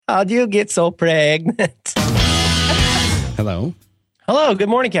How do you get so pregnant? Hello. Hello. Good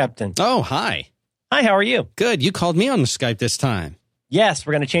morning, Captain. Oh, hi. Hi, how are you? Good. You called me on the Skype this time. Yes,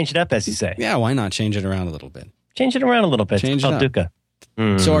 we're going to change it up, as you say. Yeah, why not change it around a little bit? Change it around a little bit. Change it's it called Duca.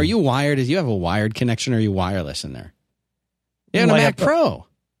 So are you wired? Do you have a wired connection or are you wireless in there? Yeah, a I Mac have- Pro.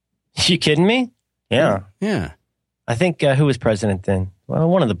 You kidding me? Yeah. Yeah. I think who was president then? Well,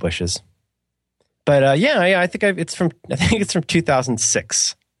 one of the Bushes. But I think it's from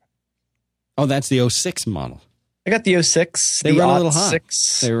 2006. Oh, that's the 06 model. I got the 06. They the run a little hot.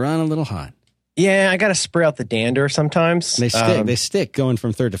 06. They run a little hot. Yeah, I got to spray out the dander sometimes. They stick. They stick going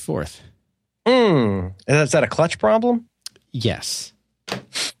from third to fourth. Is that a clutch problem? Yes.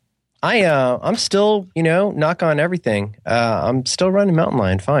 I'm still, knock on everything. I'm still running Mountain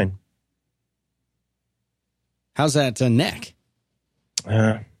Lion fine. How's that neck?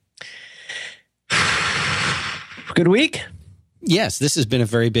 Good week? Yes, this has been a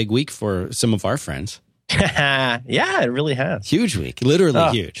very big week for some of our friends. Yeah, it really has. Huge week.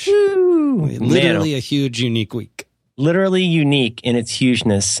 Literally huge. Woo. Literally a huge, unique week. Literally unique in its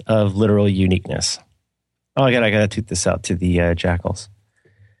hugeness of literal uniqueness. Oh, I gotta toot this out to the jackals.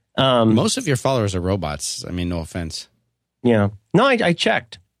 Most of your followers are robots. I mean, no offense. Yeah. No, I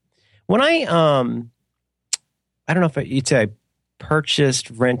checked. When I don't know if you'd say I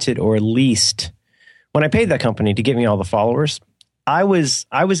purchased, rented, or leased. When I paid that company to give me all the followers, I was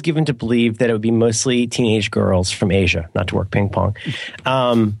given to believe that it would be mostly teenage girls from Asia, not to work ping pong.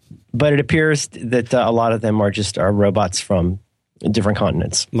 But it appears that a lot of them are robots from different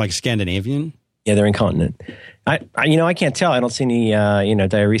continents. Like Scandinavian? Yeah, they're incontinent. I can't tell. I don't see any,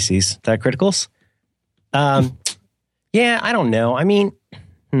 diacriticals. Yeah, I don't know. I mean,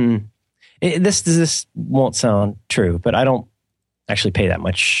 this won't sound true, but I don't actually pay that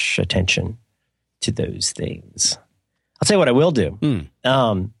much attention to those things. I'll tell you what I will do.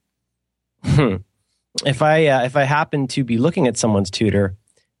 If I happen to be looking at someone's tutor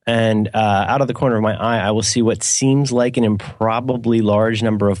and out of the corner of my eye, I will see what seems like an improbably large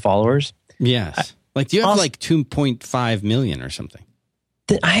number of followers. Yes. Do you have 2.5 million or something?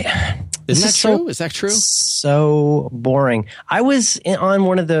 Isn't that true? Is that true? So boring. I was on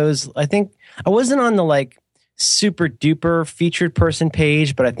one of those, I think I wasn't on the super duper featured person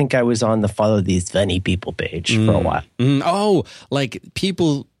page, but I think I was on the follow these funny people page for a while. Oh,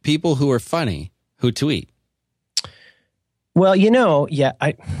 people who are funny who tweet. Well, I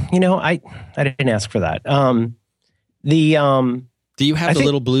didn't ask for that. Do you have the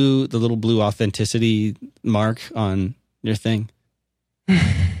little blue authenticity mark on your thing?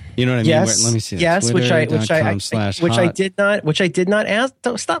 You know what I mean? Yes. Let me see. Yes, which I did not ask.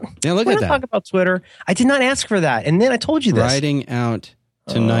 Don't stop. Yeah, look at that. Talk about Twitter. I did not ask for that, and then I told you this. Riding out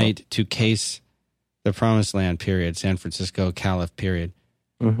tonight to Case the Promised Land. Period. San Francisco Caliph. Period.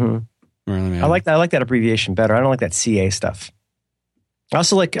 Mm-hmm. I like that abbreviation better. I don't like that CA stuff. I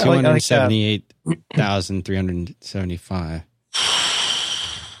also like 278,375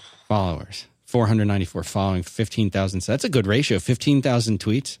 followers. 494 following, 15,000. So that's a good ratio. 15,000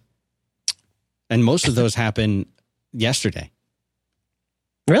 tweets. And most of those happen yesterday.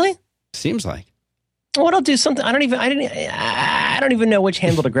 Really? Seems like. What I'll do something. I don't even know which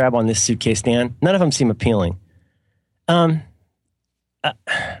handle to grab on this suitcase, Dan. None of them seem appealing.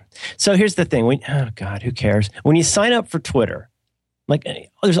 So here's the thing. Oh God, who cares? When you sign up for Twitter,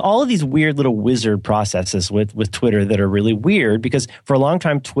 there's all of these weird little wizard processes with Twitter that are really weird because for a long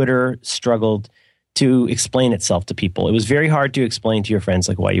time, Twitter struggled to explain itself to people. It was very hard to explain to your friends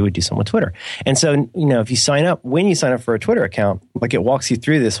why you would do something with Twitter. And so, if you sign up for a Twitter account, it walks you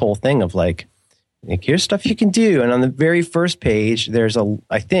through this whole thing of here's stuff you can do. And on the very first page, there's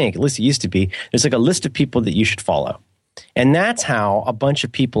I think, at least it used to be, there's a list of people that you should follow. And that's how a bunch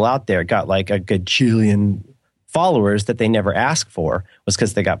of people out there got a gajillion followers that they never asked for, was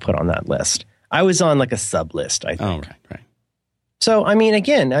because they got put on that list. I was on a sub list, I think. Oh, right. So,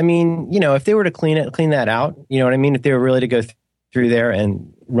 if they were to clean that out, you know what I mean? If they were really to go through there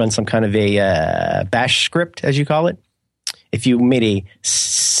and run some kind of a bash script, as you call it, if you made a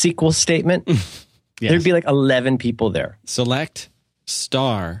SQL statement, yes, there'd be 11 people there. Select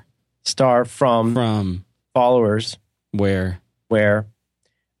star from followers where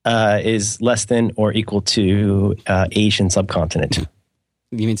is less than or equal to Asian subcontinent.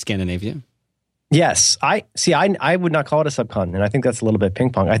 You mean Scandinavia? Yes. I would not call it a subcontinent. I think that's a little bit ping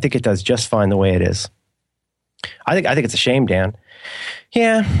pong. I think it does just fine the way it is. I think it's a shame, Dan.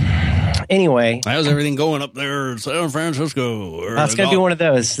 Yeah. Anyway, how's everything going up there in San Francisco? It's going to be one of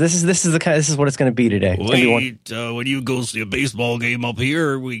those. This is what it's going to be today. When you go see a baseball game up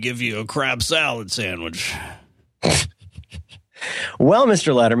here, we give you a crab salad sandwich. Well,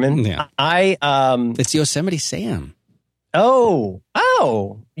 Mr. Letterman, Yeah. It's Yosemite Sam. Oh,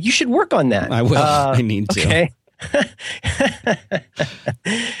 you should work on that. I will. I need to. Okay.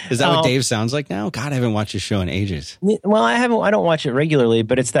 Is that what Dave sounds like now? God, I haven't watched his show in ages. Well, I don't watch it regularly,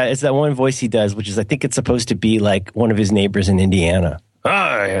 but it's that one voice he does, which is, I think it's supposed to be like one of his neighbors in Indiana.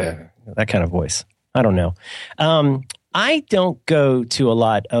 Yeah. That kind of voice. I don't know. I don't go to a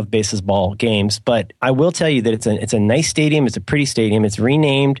lot of baseball games, but I will tell you that it's a nice stadium. It's a pretty stadium. It's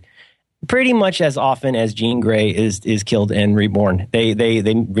renamed pretty much as often as Jean Grey is killed and reborn. They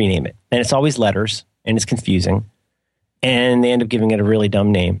rename it, and it's always letters, and it's confusing, and they end up giving it a really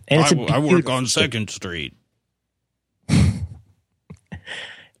dumb name. And I work on 2nd Street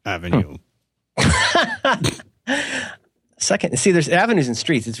Avenue. Second, see, there's avenues and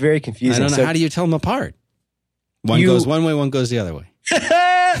streets. It's very confusing. I don't know. How do you tell them apart? One goes one way, one goes the other way. The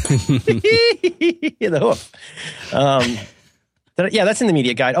hoof. Yeah, that's in the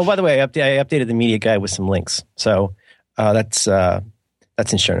media guide. Oh, by the way, I updated the media guide with some links. So that's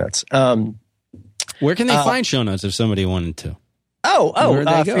in show notes. Where can they find show notes if somebody wanted to?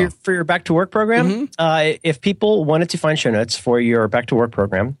 For your back to work program. Mm-hmm. If people wanted to find show notes for your back to work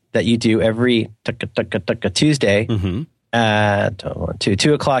program that you do every Tuesday at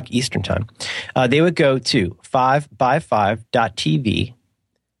 2 o'clock Eastern time, they would go to 5by5.tv/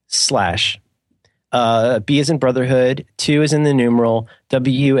 B as in Brotherhood, 2 as in the numeral,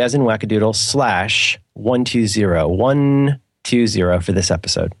 W as in Wackadoodle, /120 for this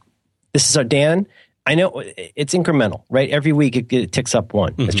episode. This is our Dan. I know it's incremental, right? Every week it ticks up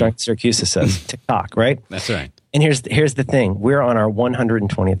one, as John Syracuse says, tick-tock, right? That's right. And here's the thing. We're on our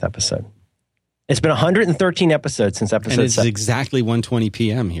 120th episode. It's been 113 episodes since episode 7. And it's exactly 1:20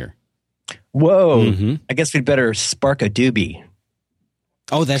 p.m. here. Whoa. I guess we'd better spark a doobie.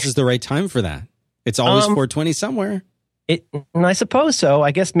 Oh, this is the right time for that. It's always 4:20 somewhere. I suppose so.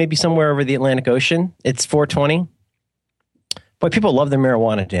 I guess maybe somewhere over the Atlantic Ocean. It's 4:20. Boy, people love their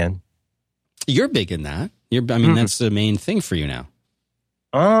marijuana, Dan. You're big in that. That's the main thing for you now.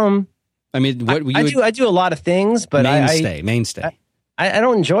 I do a lot of things, but mainstay. I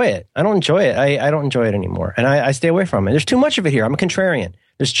don't enjoy it. I don't enjoy it anymore. And I stay away from it. There's too much of it here. I'm a contrarian.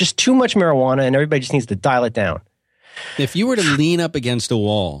 There's just too much marijuana and everybody just needs to dial it down. If you were to lean up against a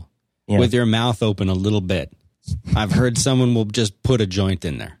wall with your mouth open a little bit, I've heard someone will just put a joint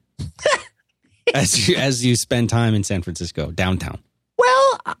in there as you spend time in San Francisco, downtown.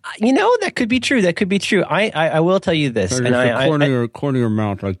 Well, that could be true. I will tell you this. Corner your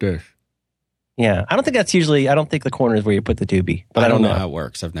mouth like this. Yeah. I don't think the corner is where you put the doobie. But I don't know how it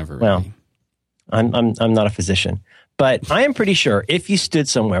works. I've never really. Well, I'm not a physician. But I am pretty sure if you stood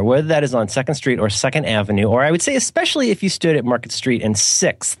somewhere, whether that is on 2nd Street or 2nd Avenue, or I would say especially if you stood at Market Street and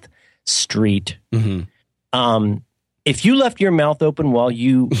 6th Street, if you left your mouth open while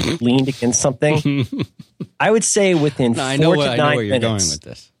you leaned against something, I would say within 4 to 9 minutes, I know where you're going with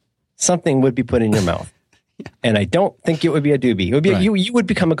this. Something would be put in your mouth. And I don't think it would be a doobie. It would be you would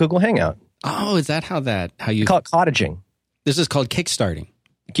become a Google Hangout. Oh, is that how you call it cottaging? This is called kickstarting.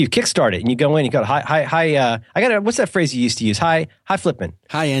 You kickstart it and you go in. You go hi. What's that phrase you used to use? Hi flipping.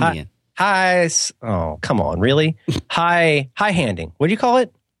 Hi Indian. Hi. Oh, come on, really? Hi handing. What do you call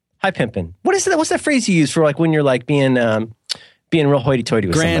it? Hi pimping. What is that? What's that phrase you use for like when you're like being real hoity-toity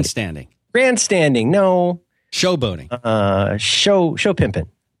with grandstanding. Somebody? Grandstanding. No. Showboating. Show pimping.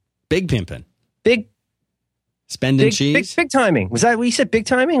 Big pimping. Big. Spending cheese. Big timing. Was that what you said? Big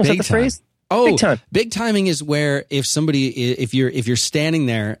timing. Was that the phrase? Oh, big time. Big timing is where if you're standing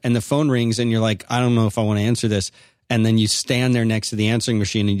there and the phone rings and you're like, I don't know if I want to answer this, and then you stand there next to the answering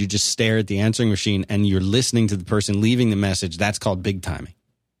machine and you just stare at the answering machine and you're listening to the person leaving the message. That's called big timing.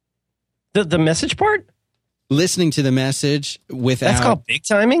 The message part? Listening to the message without. That's called big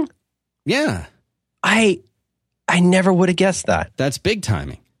timing? Yeah. I never would have guessed that. That's big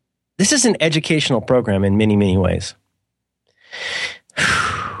timing. This is an educational program in many, many ways.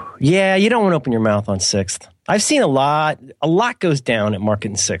 Yeah, you don't want to open your mouth on 6th. I've seen a lot goes down at Market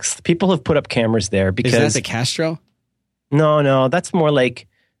and 6th. People have put up cameras there because... Is that the Castro? No, that's more like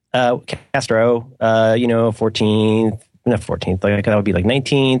Castro, 14th, not 14th, like that would be like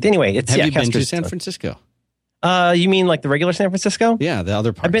 19th. Anyway, it's... Have you been Castro's to San Francisco? You mean like the regular San Francisco? Yeah, the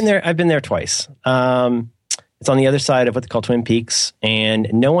other part. I've been there twice. It's on the other side of what they call Twin Peaks,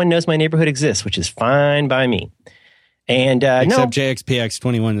 and no one knows my neighborhood exists, which is fine by me. And except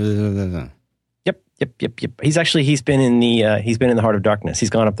JXPX21. Yep. He's been in the heart of darkness.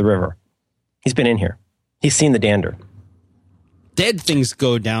 He's gone up the river. He's been in here. He's seen the dander. Dead things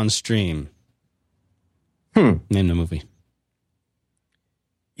go downstream. Name the movie.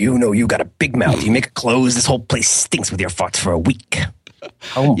 You know you got a big mouth. You make it close. This whole place stinks with your farts for a week.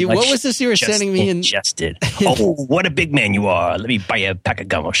 Oh, what was this you were sending me? Ingested. Oh, what a big man you are. Let me buy you a pack of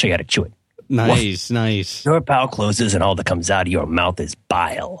gum. I'll show you how to chew it. Nice. Your bowel closes and all that comes out of your mouth is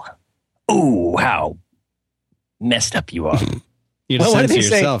bile. Oh, how messed up you are. You just censor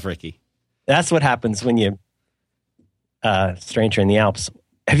yourself, Ricky. That's what happens when you Stranger in the Alps.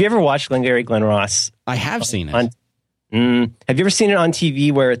 Have you ever watched Glengarry Glen Ross? I have seen it. Have you ever seen it on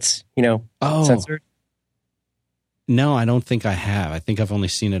TV where it's, censored? No, I don't think I have. I think I've only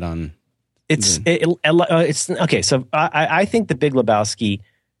seen it on. It's okay. So I think The Big Lebowski,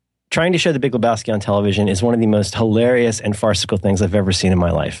 trying to show The Big Lebowski on television is one of the most hilarious and farcical things I've ever seen in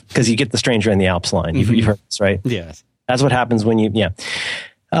my life. Because you get the Stranger in the Alps line. Mm-hmm. You've heard this, right? Yes. That's what happens when you,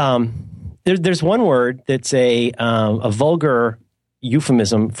 There's one word that's a vulgar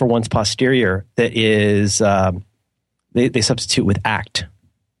euphemism for one's posterior that is they substitute with act.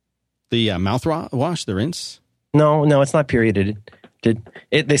 The mouthwash, the rinse. No, it's not perioded.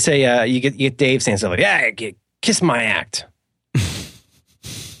 They say you get Dave saying something like, "Yeah, kiss my act."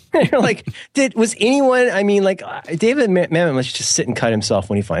 You're like, was anyone? I mean, like David Mamet must just sit and cut himself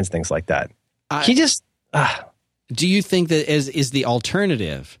when he finds things like that. He just. Do you think that is the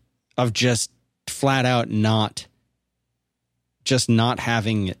alternative of just flat out not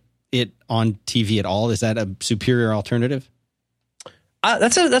having it on TV at all? Is that a superior alternative?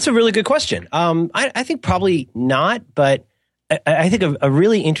 That's a really good question. I think probably not, but I think a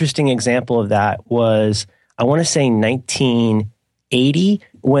really interesting example of that was, I want to say 1980,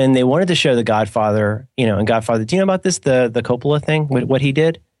 when they wanted to show The Godfather, and Godfather. Do you know about this, the Coppola thing, what he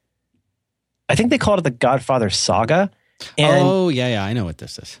did? I think they called it the Godfather Saga. And yeah, I know what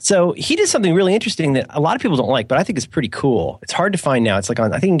this is. So he did something really interesting that a lot of people don't like, but I think it's pretty cool. It's hard to find now. It's like I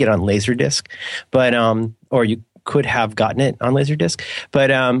think you can get it on Laserdisc, but or you could have gotten it on Laserdisc. But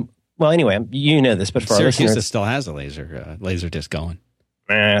well, anyway, you know this, but for Syracuse our listeners, still has a Laserdisc going.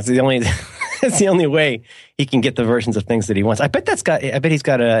 It's the only it's the only way he can get the versions of things that he wants. I bet he's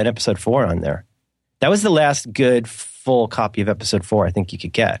got an episode 4 on there. That was the last good full copy of episode 4 I think you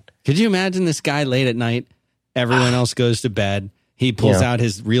could get. Could you imagine this guy late at night? Everyone else goes to bed. He pulls out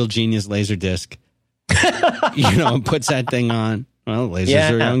his Real Genius Laserdisc, and puts that thing on. Well,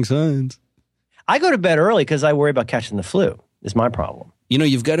 lasers are young sons. I go to bed early because I worry about catching the flu. Is my problem.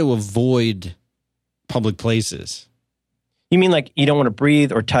 You've got to avoid public places. You mean like you don't want to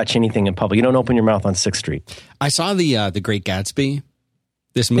breathe or touch anything in public? You don't open your mouth on 6th Street. I saw the Great Gatsby.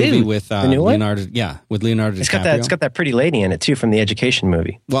 This movie with Leonardo, with Leonardo DiCaprio. It's got that pretty lady in it too from the Education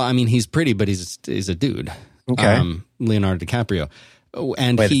movie. Well, I mean, he's pretty, but he's a dude. Okay, Leonardo DiCaprio,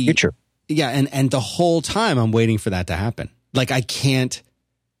 and the future. Yeah, and the whole time I'm waiting for that to happen. Like I can't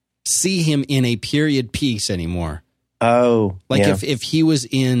see him in a period piece anymore. Oh, like if he was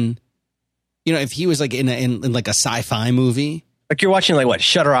in, if he was like in like a sci-fi movie, like you're watching like what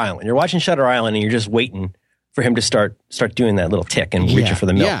Shutter Island. You're watching Shutter Island, and you're just waiting for him to start doing that little tick and reaching for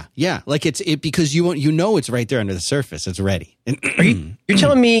the milk. Yeah. Like it's because it's right there under the surface. It's ready. You're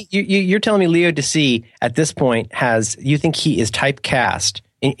telling me you're telling me Leo Ducey at this point you think he is typecast,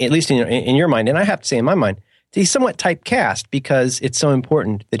 at least in your mind, and I have to say in my mind, he's somewhat typecast because it's so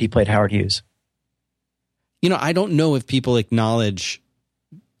important that he played Howard Hughes. I don't know if people acknowledge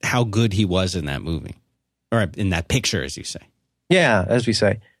how good he was in that movie or in that picture, as you say. Yeah, as we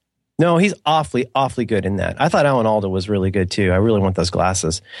say. No, he's awfully, awfully good in that. I thought Alan Alda was really good too. I really want those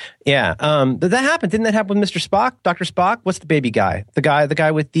glasses. Yeah, but that happened. Didn't that happen with Mr. Spock, Dr. Spock? What's the baby guy? The guy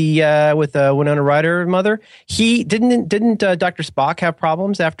with the with Winona Ryder mother. He didn't Dr. Spock have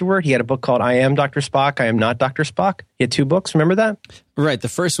problems afterward? He had a book called I Am Dr. Spock, I Am Not Dr. Spock. He had 2 books. Remember that? Right. The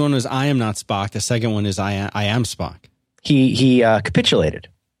first one was I Am Not Spock. The second one is I Am Spock. He capitulated.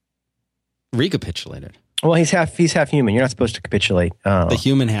 Recapitulated. Well, he's half human. You're not supposed to capitulate. The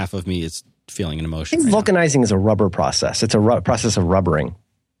human half of me is feeling an emotion. I think vulcanizing is a rubber process. It's a process of rubbering.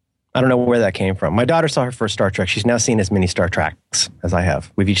 I don't know where that came from. My daughter saw her first Star Trek. She's now seen as many Star Treks as I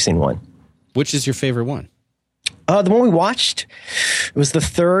have. We've each seen one. Which is your favorite one? The one we watched, it was the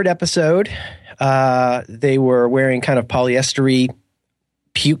 3rd episode. They were wearing kind of polyestery,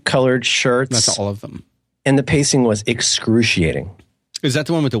 puke-colored shirts. That's all of them. And the pacing was excruciating. Is that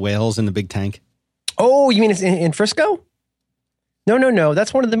the one with the whales in the big tank? Oh, you mean it's in Frisco? No.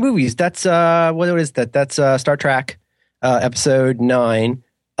 That's one of the movies. That's what is that? That's Star Trek episode 9,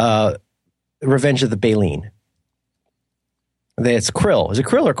 Revenge of the Baleen. It's Krill. Is it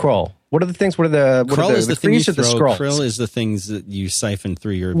Krill or Kroll? What are the things? Krill is the thing you throw. Krill is the things that you siphon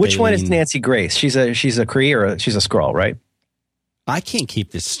through your. Which baleen. one is Nancy Grace? She's a Kree or she's a Skrull, right? I can't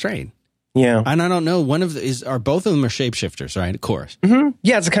keep this straight. Yeah. And I don't know. Are both of them are shapeshifters, right? Of course. Mm-hmm.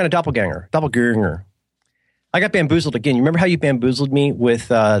 Yeah, it's a kind of doppelganger. I got bamboozled again. You remember how you bamboozled me with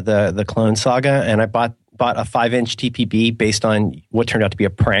the Clone Saga, and I bought a 5-inch TPB based on what turned out to be a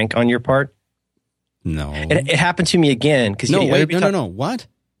prank on your part? No. It happened to me again. No. What?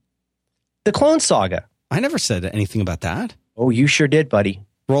 The Clone Saga. I never said anything about that. Oh, you sure did, buddy.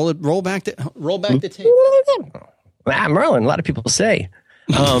 Roll back the tape. Merlin, a lot of people say.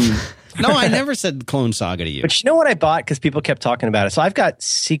 No, I never said Clone Saga to you. But you know what I bought? Because people kept talking about it. So I've got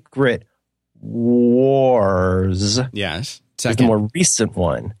Secret Wars. Yes. It's the more recent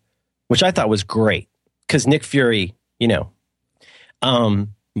one, which I thought was great. Because Nick Fury,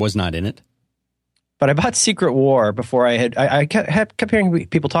 was not in it. But I bought Secret War before I kept hearing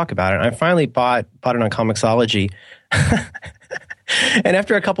people talk about it. And I finally bought it on Comixology. And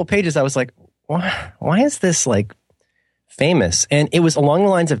after a couple pages, I was like, why is this like famous? And it was along the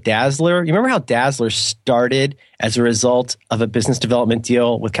lines of Dazzler. You remember how Dazzler started as a result of a business development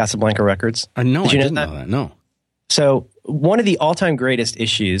deal with Casablanca Records? No, I didn't know that. No. So one of the all-time greatest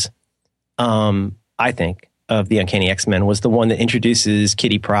issues, I think, of the Uncanny X-Men was the one that introduces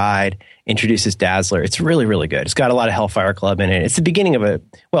Kitty Pryde, introduces Dazzler. It's really, really good. It's got a lot of Hellfire Club in it. It's the beginning of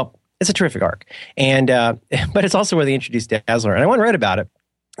it's a terrific arc. And but it's also where they introduced Dazzler. And I went and read about it.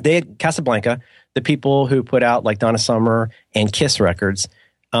 They had Casablanca, the people who put out like Donna Summer and Kiss records.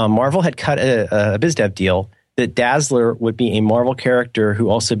 Marvel had cut a biz dev deal that Dazzler would be a Marvel character who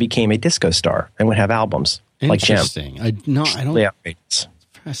also became a disco star and would have albums like Gem. Interesting. I don't. Yeah, it's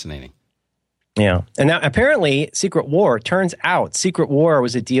fascinating. Yeah. And now apparently Secret War, turns out Secret War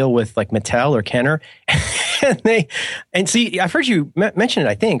was a deal with like Mattel or Kenner. and see, I've heard you mention it,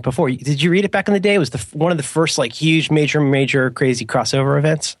 I think, before. Did you read it back in the day? It was one of the first like huge, major, crazy crossover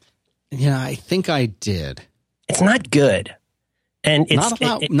events. Yeah, I think I did. It's not good. And it's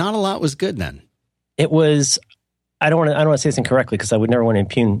not a lot was good then. It was, I don't want to say this incorrectly because I would never want to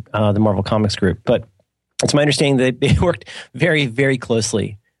impugn the Marvel Comics group, but it's my understanding that they worked very, very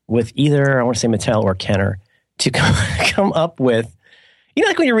closely with either, I want to say Mattel or Kenner, to come up with,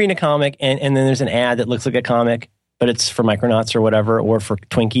 like when you're reading a comic and then there's an ad that looks like a comic, but it's for Micronauts or whatever, or for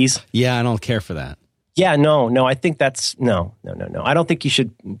Twinkies. Yeah, I don't care for that. Yeah, no, I think that's, no. I don't think you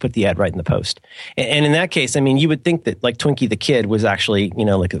should put the ad right in the post. And in that case, I mean, you would think that like Twinkie the Kid was actually,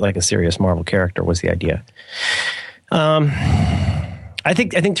 like a serious Marvel character was the idea. I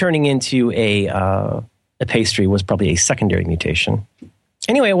think turning into a pastry was probably a secondary mutation.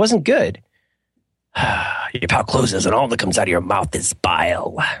 Anyway, it wasn't good. Your mouth closes and all that comes out of your mouth is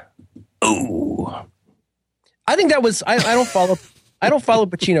bile. Ooh. I think that was, I don't follow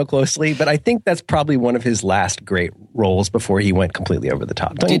Pacino closely, but I think that's probably one of his last great roles before he went completely over the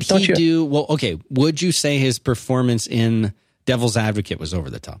top. Would you say his performance in Devil's Advocate was over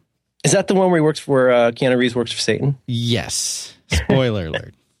the top? Is that the one where he works for, Keanu Reeves works for Satan? Yes. Spoiler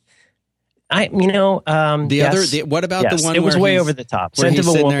alert. What about the one? It was way over the top. Where he's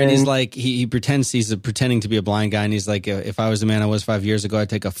sitting there and he's like, he pretends he's pretending to be a blind guy, and he's like, if I was the man I was 5 years ago, I'd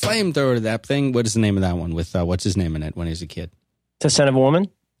take a flamethrower to that thing. What is the name of that one with what's his name in it when he was a kid? The Son of a Woman.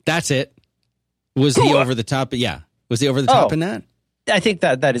 That's it. Was he over the top? Yeah, was he over the top in that? I think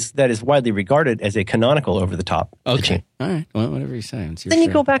that is widely regarded as a canonical over the top. Okay, all right. Well, whatever you say. Then you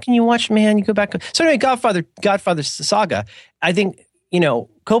go back and you watch. Man, you go back. So anyway, Godfather Saga. I think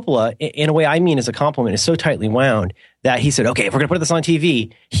Coppola, in a way I mean as a compliment, is so tightly wound that he said, okay, if we're going to put this on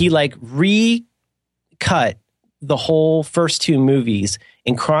TV, he like recut the whole first two movies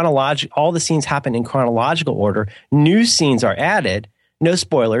in all the scenes happen in chronological order. New scenes are added, no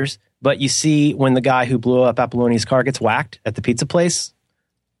spoilers, but you see when the guy who blew up Apollonia's car gets whacked at the pizza place.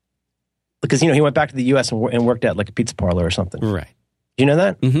 Because, he went back to the U.S. and worked at like a pizza parlor or something. Right. Do you know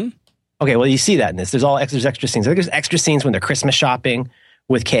that? Mm-hmm. Okay, well, you see that in this. There's extra scenes. I think there's extra scenes when they're Christmas shopping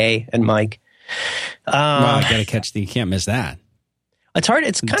with Kay and Mike. I got to catch you can't miss that. It's hard.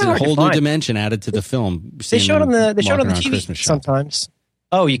 It's kind of hard a whole to find. New dimension added to the film. They showed on the TV sometimes.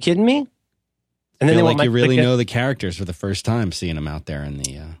 Oh, you kidding me? And then you really know the characters for the first time, seeing them out there in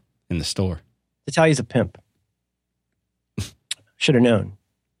the store. Italia's a pimp. Should have known.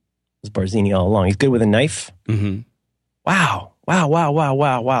 It was Barzini all along. He's good with a knife. Mm-hmm. Wow.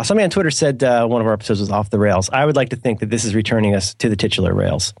 Somebody on Twitter said one of our episodes was off the rails. I would like to think that this is returning us to the titular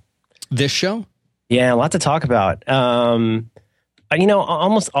rails. This show? Yeah, a lot to talk about. Almost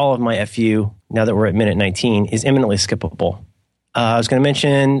all of my FU, now that we're at minute 19, is imminently skippable. I was going to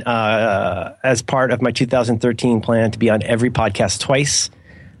mention, as part of my 2013 plan to be on every podcast twice,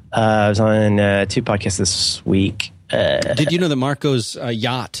 I was on 2 podcasts this week. Did you know that Marco's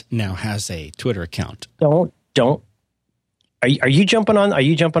yacht now has a Twitter account? Don't Are you jumping on? Are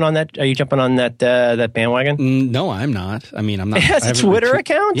you jumping on that? Are you jumping on that that bandwagon? No, I'm not. I mean, I'm not. It has a Twitter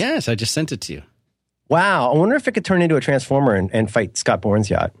account? Yes, I just sent it to you. Wow. I wonder if it could turn into a transformer and fight Scott Bourne's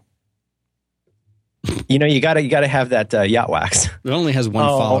yacht. You know, you gotta have that yacht wax. It only has one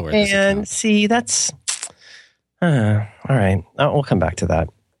follower. And see, that's all right. We'll come back to that.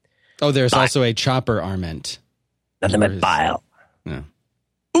 Oh, there's also a Chopper Arment. Nothing but bile. Yeah.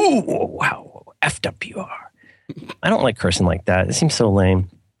 Ooh, wow. Effed up you are. I don't like cursing like that. It seems so lame.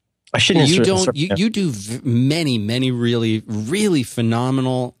 I shouldn't. You don't. You do many really, really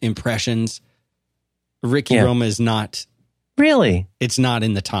phenomenal impressions. Ricky Roma is not. Really? It's not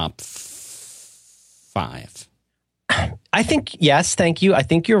in the top 5. I think, yes, thank you. I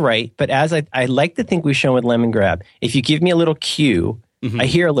think you're right. But as I like to think we've shown with Lemon Grab, if you give me a little cue, I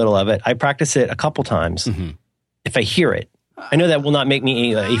hear a little of it. I practice it a couple times. If I hear it, I know that will not make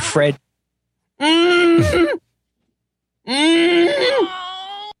me a Fred.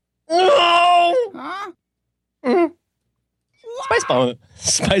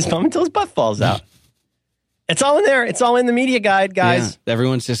 Spice bomb until his butt falls out. It's all in there. It's all in the media guide, guys. Yeah,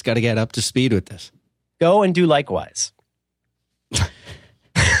 everyone's just got to get up to speed with this. Go and do likewise.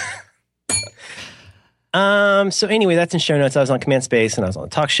 So anyway, that's in show notes. I was on Command Space and I was on the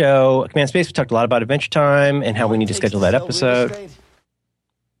talk show. Command Space, we talked a lot about Adventure Time and how we need to schedule that episode.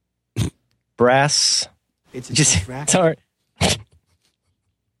 Brass. It's hard.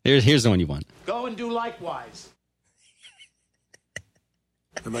 Here's the one you want. Go and do likewise.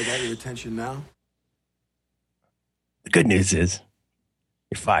 Have I got your attention now? The good news is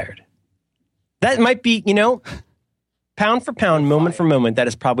you're fired. That might be, pound for pound, moment for moment, that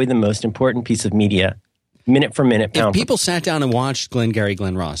is probably the most important piece of media, minute for minute, pound. If people sat down and watched Glengarry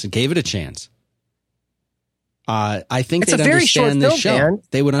Glen Ross and gave it a chance, I think they'd understand this show. Man.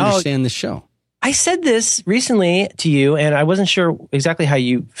 They would understand this show. I said this recently to you, and I wasn't sure exactly how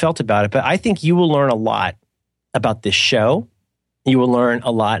you felt about it, but I think you will learn a lot about this show. You will learn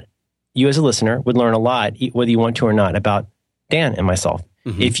a lot. You as a listener would learn a lot, whether you want to or not, about Dan and myself.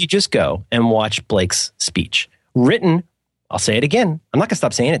 If you just go and watch Blake's speech, written, I'll say it again. I'm not going to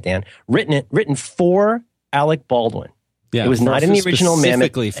stop saying it, Dan. Written for Alec Baldwin. Yeah, it was not in the original Mammoth.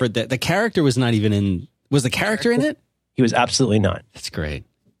 Specifically for the character was not even in. Was the character in it? He was absolutely not. That's great.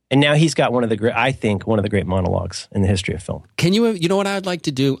 And now he's got one of the great monologues in the history of film. Can you know what I'd like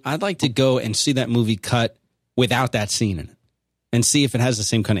to do? I'd like to go and see that movie cut without that scene in it and see if it has the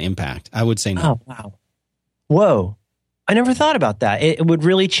same kind of impact. I would say no. Oh, wow. Whoa. I never thought about that. It would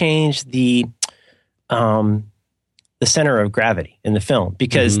really change the center of gravity in the film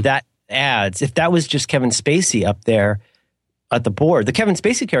because that adds, if that was just Kevin Spacey up there at the board, the Kevin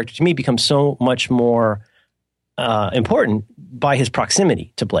Spacey character to me becomes so much more important by his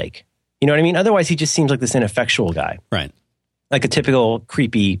proximity to Blake. You know what I mean? Otherwise, he just seems like this ineffectual guy. Right. Like a typical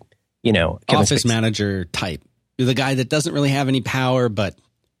creepy, Kevin office Spacey manager type. You're the guy that doesn't really have any power, but,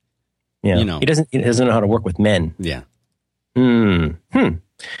 he doesn't know how to work with men. Yeah. Can't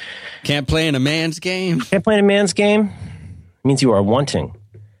play in a man's game. Can't play in a man's game. It means you are wanting.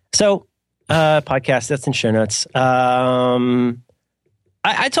 So, podcast, that's in show notes. I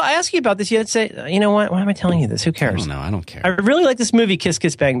asked you about this. You had to say, you know what? Why am I telling you this? Who cares? I don't care. I really like this movie, Kiss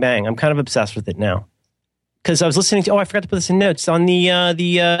Kiss Bang Bang. I'm kind of obsessed with it now. Because I was listening to, I forgot to put this in notes, on the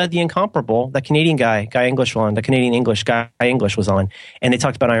Incomparable, that Canadian Guy English was on, the Canadian English Guy English was on, and they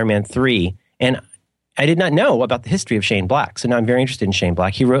talked about Iron Man 3. And I did not know about the history of Shane Black. So now I'm very interested in Shane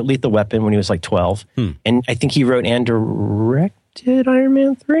Black. He wrote Lethal Weapon when he was like 12. And I think he wrote and directed Iron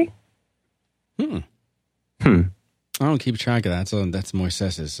Man 3. I don't keep track of that. So that's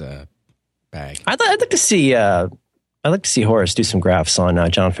Moises's bag. I'd like to see Horace do some graphs on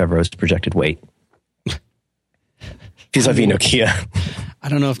Jon Favreau's projected weight. Vis-a-vis Nokia. I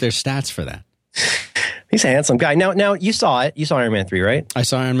don't know if there's stats for that. He's a handsome guy. Now you saw it. You saw Iron Man 3, right? I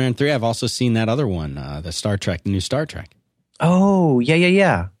saw Iron Man 3. I've also seen that other one, the new Star Trek. Oh,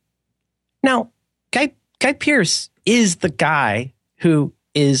 yeah. Now, Guy Pearce is the guy who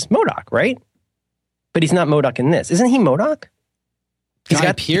is MODOK, right? But he's not MODOK in this. Isn't he MODOK?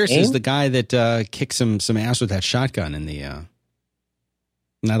 Guy Pearce is the guy that kicked some ass with that shotgun in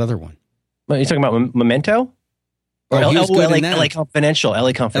that other one. What, are you talking about Memento? Or LA Confidential.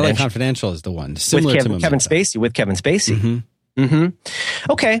 LA Confidential is the one. Similar to Kevin Spacey. With Kevin Spacey.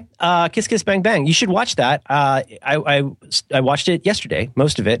 Okay. Kiss Kiss Bang Bang. You should watch that. I watched it yesterday,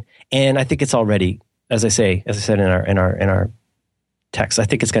 most of it, and I think it's already, as I said in our text, I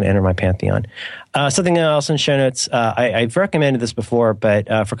think it's going to enter my pantheon. Something else in show notes. I've recommended this before, but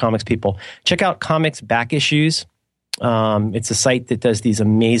for comics people, check out Comics Back Issues. It's a site that does these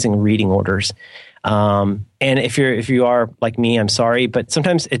amazing reading orders. And if you are like me, I'm sorry, but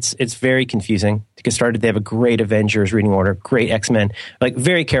sometimes it's very confusing to get started. They have a great Avengers reading order, great X-Men, like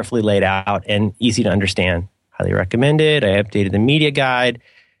very carefully laid out and easy to understand. Highly recommend it. I updated the media guide.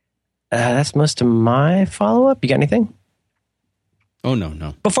 That's most of my follow-up. You got anything? Oh,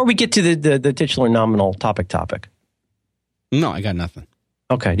 no. Before we get to the titular nominal topic. No, I got nothing.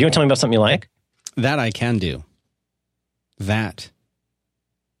 Okay. Do you want to tell me about something you like? That I can do.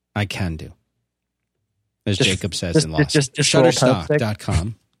 As Jacob says in Lost. Just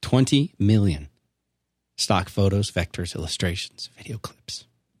Shutterstock.com. 20 million stock photos, vectors, illustrations, video clips.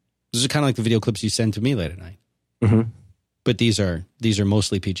 These are kind of like the video clips you send to me late at night. Mm-hmm. But these are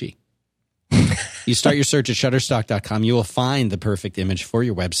mostly PG. You start your search at Shutterstock.com. You will find the perfect image for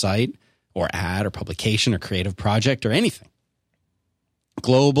your website or ad or publication or creative project or anything.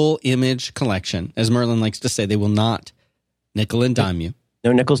 Global image collection. As Merlin likes to say, they will not nickel and dime you.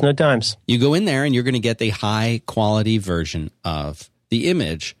 No nickels, no dimes. You go in there and you're going to get the high quality version of the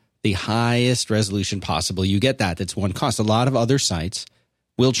image, the highest resolution possible. You get that. That's one cost. A lot of other sites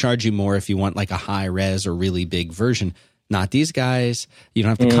will charge you more if you want like a high res or really big version. Not these guys. You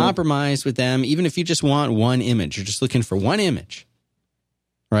don't have to compromise with them. Even if you just want one image, you're just looking for one image,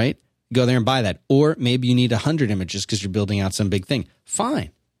 right? Go there and buy that. Or maybe you need 100 images because you're building out some big thing.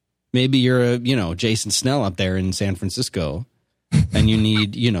 Fine. Maybe you're Jason Snell up there in San Francisco and you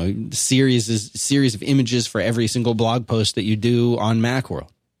need, series of images for every single blog post that you do on Macworld.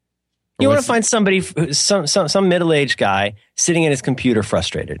 You want to find somebody, some middle-aged guy sitting at his computer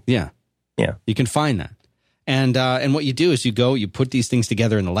frustrated. Yeah. You can find that. And what you do is you put these things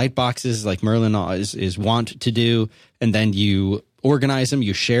together in the light boxes like Merlin is wont to do, and then you organize them,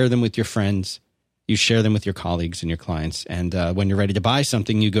 you share them with your friends, you share them with your colleagues and your clients. And when you're ready to buy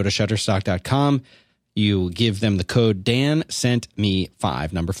something, you go to Shutterstock.com, you give them the code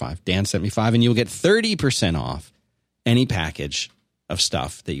DANSENTME5, number 5, DANSENTME5, and you'll get 30% off any package of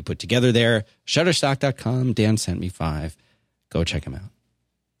stuff that you put together there. Shutterstock.com, DANSENTME5. Go check them out.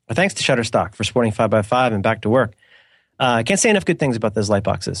 Well, thanks to Shutterstock for supporting 5x5 and Back to Work. I can't say enough good things about those light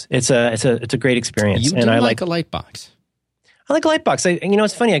boxes. It's a great experience. You do I like a light box. I like a light box.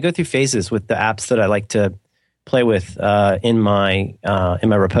 It's funny. I go through phases with the apps that I like to play with in my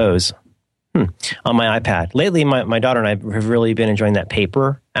repose on my iPad. Lately, my daughter and I have really been enjoying that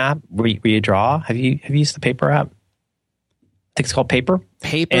Paper app where you draw. Have you used the Paper app? I think it's called Paper.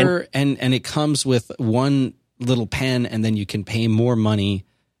 And it comes with one little pen, and then you can pay more money.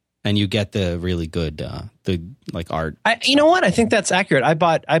 And you get the really good, art. You know what? I think that's accurate. I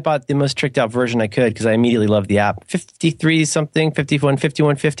bought the most tricked out version I could because I immediately loved the app.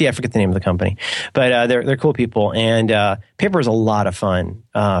 5150. I forget the name of the company, but they're cool people. And Paper is a lot of fun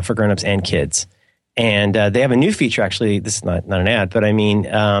for grown-ups and kids. And they have a new feature. Actually, this is not an ad, but I mean,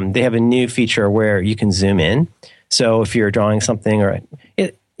 they have a new feature where you can zoom in. So if you're drawing something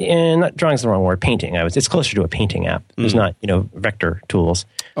not drawing is the wrong word, painting. It's closer to a painting app. There's not, vector tools.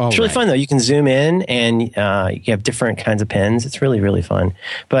 Oh, it's really fun though. You can zoom in and you have different kinds of pens. It's really, really fun.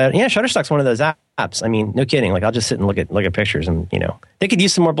 But yeah, Shutterstock's one of those apps. I mean, no kidding. Like I'll just sit and look at pictures and, they could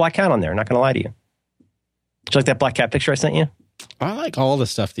use some more black cat on there. Not going to lie to you. Did you like that black cat picture I sent you? I like all the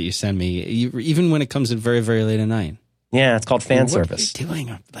stuff that you send me, even when it comes in very, very late at night. Yeah, it's called fan service. What are you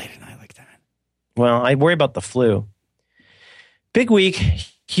doing late at night like that? Well, I worry about the flu. Big week.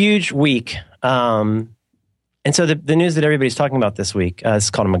 Huge week. And so the news that everybody's talking about this week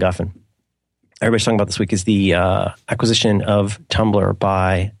is called a MacGuffin. Everybody's talking about this week is the acquisition of Tumblr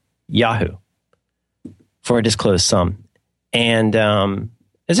by Yahoo for a disclosed sum. And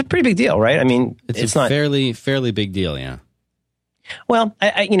it's a pretty big deal, right? I mean, it's not fairly big deal, yeah. Well,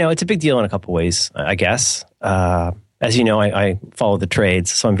 it's a big deal in a couple ways, I guess. As you know, I follow the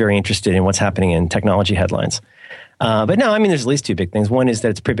trades, so I'm very interested in what's happening in technology headlines. But no, I mean, there's at least two big things. One is that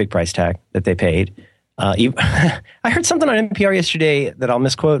it's a pretty big price tag that they paid. I heard something on NPR yesterday that I'll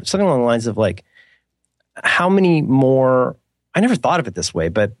misquote, something along the lines of like, how many more, I never thought of it this way,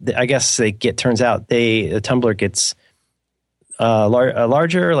 but I guess turns out Tumblr gets a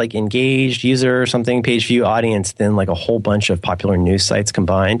larger, like engaged user or something, page view audience than like a whole bunch of popular news sites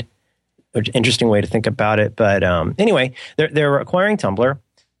combined. Interesting way to think about it. But anyway, they're acquiring Tumblr,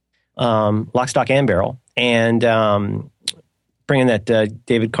 lock, stock, and barrel. And bringing that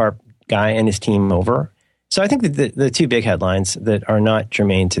David Karp guy and his team over. So I think that the two big headlines that are not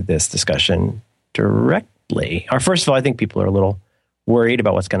germane to this discussion directly are, first of all, I think people are a little worried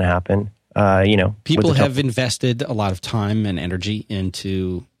about what's going to happen. People have invested a lot of time and energy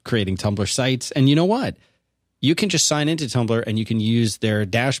into creating Tumblr sites. And you know what? You can just sign into Tumblr and you can use their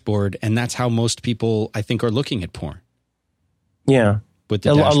dashboard. And that's how most people, I think, are looking at porn. Yeah. with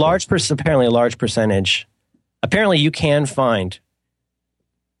the a dashboard. large apparently a large percentage. Apparently, you can find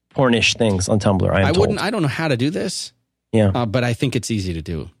pornish things on Tumblr. I don't know how to do this. Yeah, but I think it's easy to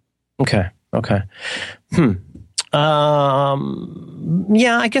do. Okay.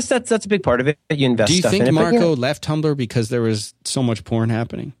 Yeah, I guess that's a big part of it. You invest. Do you stuff think in it, Marco left Tumblr because there was so much porn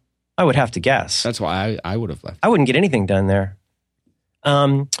happening? I would have to guess. That's why I would have left. I wouldn't get anything done there.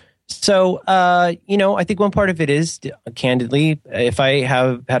 So, I think one part of it is, candidly, if I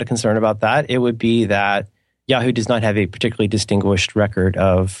have had a concern about that, it would be that Yahoo does not have a particularly distinguished record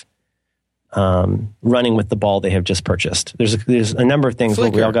of running with the ball they have just purchased. There's a number of things where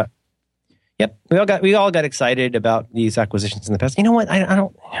we all got excited about these acquisitions in the past. You know what? I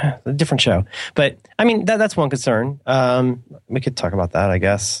don't. A different show, but I mean that's one concern. We could talk about that, I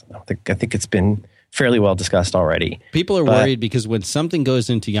guess. I think it's been fairly well discussed already. People are worried because when something goes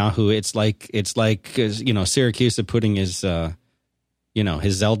into Yahoo, it's like Syracuse putting his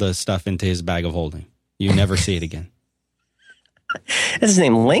his Zelda stuff into his bag of holding. You never see it again. Is his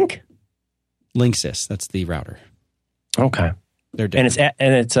name Link? Linksys. That's the router. Okay. They're different.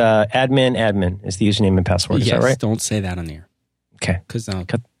 And it's admin is the username and password. Is that right? Don't say that on the air. Okay. Because that'll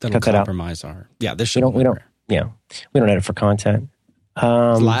cut compromise our. Yeah, this should. We don't edit for content.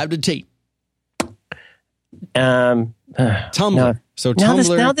 It's live to tape. Tumblr.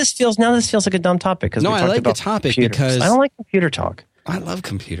 Now this feels like a dumb topic because I like the topic computers. because I don't like computer talk. I love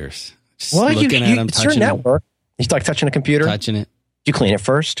computers. Just well, looking at them, it's your network. You like touching a computer? Touching it. Do you clean it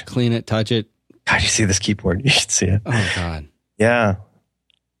first? Clean it, touch it. God, you see this keyboard? You should see it. Oh God. Yeah.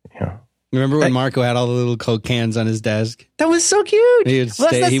 Remember when Marco had all the little Coke cans on his desk? That was so cute. He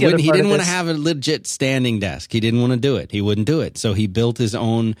didn't want to have a legit standing desk. He didn't want to do it. He wouldn't do it. So he built his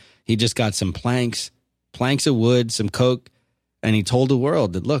own. He just got some planks of wood, some Coke, and he told the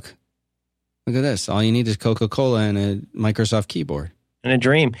world that look at this. All you need is Coca-Cola and a Microsoft keyboard. And a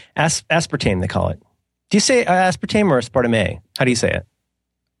dream. Aspartame, they call it. Do you say aspartame or aspartame? How do you say it?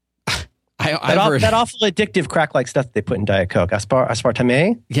 That awful addictive crack-like stuff that they put in Diet Coke.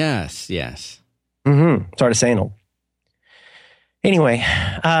 Aspartame? Yes. Mm-hmm. It's artisanal. Anyway,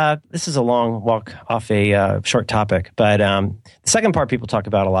 this is a long walk off a short topic, but the second part people talk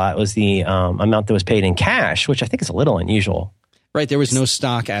about a lot was the amount that was paid in cash, which I think is a little unusual. Right. There was no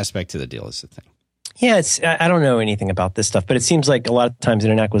stock aspect to the deal is the thing. Yeah, I don't know anything about this stuff, but it seems like a lot of times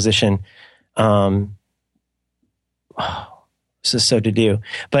in an acquisition, this is so to do.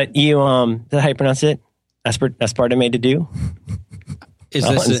 But you, is that how you pronounce it? Aspartame to do?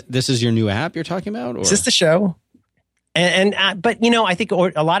 This is your new app you're talking about? Or? Is this the show? But I think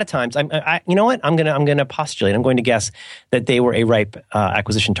a lot of times, you know what? I'm gonna postulate. I'm going to guess that they were a ripe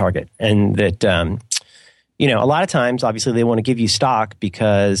acquisition target, and that a lot of times, obviously, they want to give you stock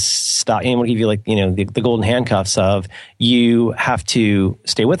because stock. They want to give you the golden handcuffs of you have to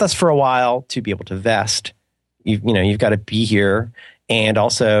stay with us for a while to be able to vest. You've got to be here, and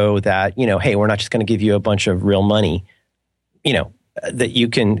also that hey, we're not just going to give you a bunch of real money. That you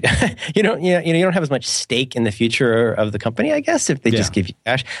can, you don't have as much stake in the future of the company, I guess, if they just give you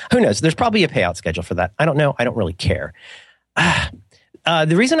cash. Who knows? There's probably a payout schedule for that. I don't know. I don't really care.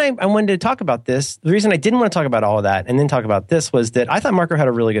 The reason I wanted to talk about this, the reason I didn't want to talk about all of that and then talk about this was that I thought Marco had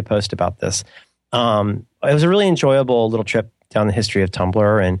a really good post about this. It was a really enjoyable little trip down the history of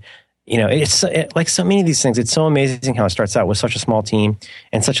Tumblr. And, it's like so many of these things, it's so amazing how it starts out with such a small team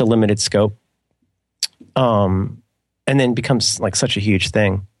and such a limited scope. And then becomes like such a huge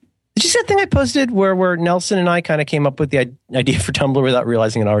thing. Did you see that thing I posted where Nelson and I kind of came up with the idea for Tumblr without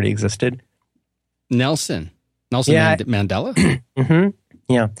realizing it already existed? Nelson Mandela? Mm-hmm.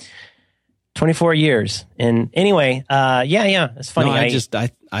 Yeah. 24 years. And anyway, it's funny. No,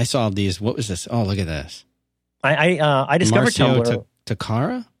 I saw these. What was this? Oh, look at this. I discovered Marcio Tumblr.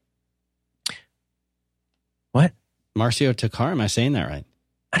 Takara? What? Marcio Takara? Am I saying that right?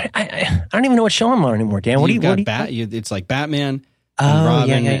 I don't even know what show I'm on anymore, Dan. It's like Batman and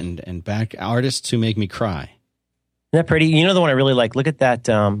Robin and back artists who make me cry. Isn't that pretty? You know the one I really like? Look at that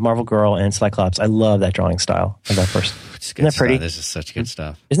Marvel Girl and Cyclops. I love that drawing style of that person. Isn't that pretty? This is such good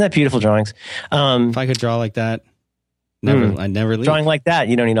stuff. Isn't that beautiful drawings? If I could draw like that, I'd never leave. Drawing like that,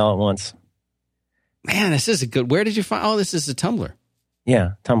 you don't need all at once. Man, this is a good. Where did you find? Oh, this is a Tumblr.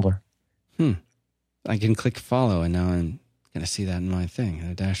 Yeah, Tumblr. I can click follow, and now I'm going to see that in my thing, in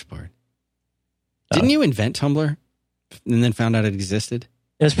the dashboard. Didn't you invent Tumblr and then found out it existed?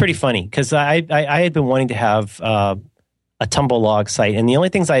 It was pretty funny because I had been wanting to have a Tumblr site, and the only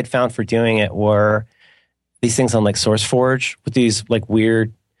things I had found for doing it were these things on like SourceForge with these like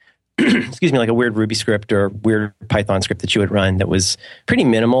weird, like a weird Ruby script or weird Python script that you would run that was pretty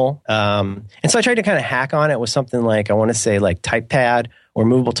minimal. And so I tried to kind of hack on it with something like, I want to say like TypePad or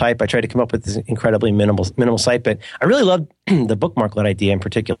movable type. I tried to come up with this incredibly minimal site, but I really loved the bookmarklet idea in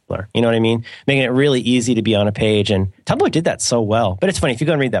particular. You know what I mean? Making it really easy to be on a page. And Tumblr did that so well. But it's funny, if you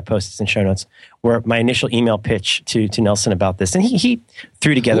go and read that post, it's in show notes, where my initial email pitch to Nelson about this, and he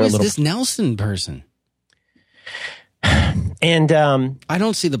threw together Who a is little. this Nelson person? And I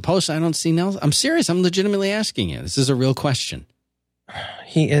don't see the post. I don't see Nelson. I'm serious. I'm legitimately asking you. This is a real question.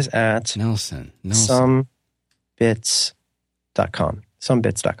 he is at Nelson. somebits.com.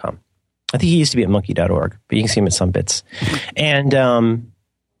 Somebits.com. I think he used to be at monkey.org, but you can see him at Somebits. And I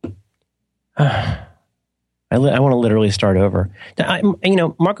want to literally start over.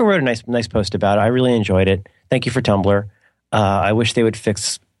 Marco wrote a nice post about it. I really enjoyed it. Thank you for Tumblr. I wish they would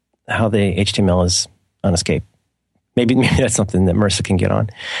fix how the HTML is on Escape. Maybe that's something that Marissa can get on.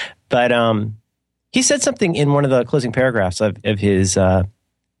 But he said something in one of the closing paragraphs of his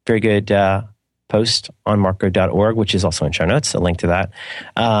very good post on marco.org, which is also in show notes, a link to that.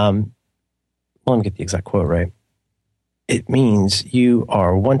 Let me get the exact quote right. It means you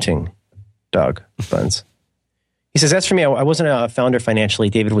are wanting dog buns. He says, as for me, I wasn't a founder financially.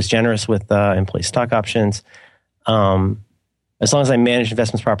 David was generous with employee stock options. As long as I manage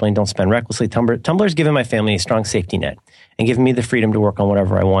investments properly and don't spend recklessly, Tumblr has given my family a strong safety net and given me the freedom to work on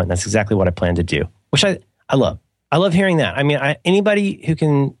whatever I want. And that's exactly what I plan to do, which I love. I love hearing that. I mean, anybody who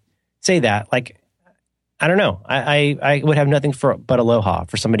can say that, like, I don't know. I would have nothing but aloha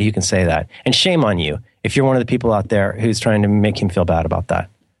for somebody who can say that. And shame on you if you're one of the people out there who's trying to make him feel bad about that.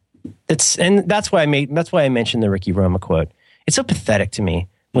 That's why I mentioned the Ricky Roma quote. It's so pathetic to me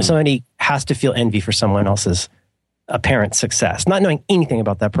when somebody has to feel envy for someone else's apparent success, not knowing anything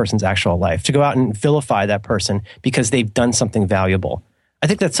about that person's actual life, to go out and vilify that person because they've done something valuable. I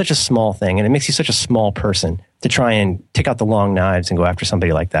think that's such a small thing, and it makes you such a small person to try and take out the long knives and go after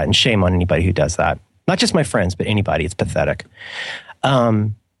somebody like that. And shame on anybody who does that. Not just my friends, but anybody. It's pathetic.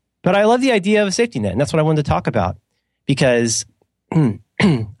 But I love the idea of a safety net, and that's what I wanted to talk about. Because, I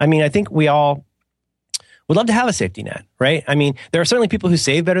mean, I think we all would love to have a safety net, right? I mean, there are certainly people who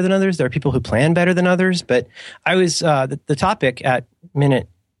save better than others. There are people who plan better than others. But I was, the topic at minute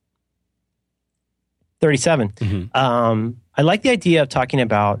 37, I like the idea of talking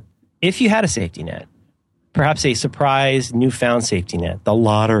about if you had a safety net, perhaps a surprise newfound safety net, the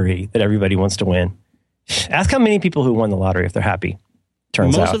lottery that everybody wants to win. Ask how many people who won the lottery if they're happy.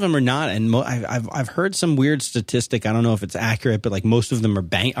 Turns out most of them are not, and I've heard some weird statistic. I don't know if it's accurate, but like most of them are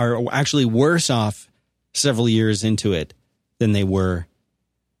actually worse off several years into it than they were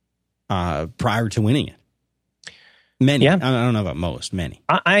prior to winning it. Many, yeah. I don't know about most. Many.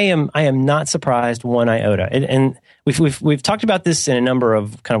 I am not surprised one iota, and we've talked about this in a number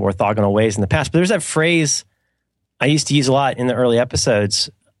of kind of orthogonal ways in the past. But there's that phrase I used to use a lot in the early episodes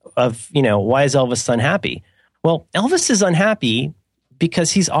of, why is Elvis unhappy? Well, Elvis is unhappy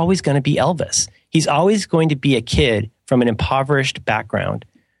because he's always going to be Elvis. He's always going to be a kid from an impoverished background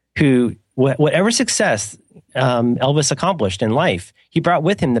who, whatever success Elvis accomplished in life, he brought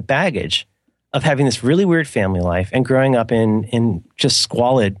with him the baggage of having this really weird family life and growing up in just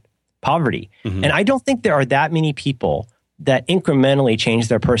squalid poverty. Mm-hmm. And I don't think there are that many people that incrementally change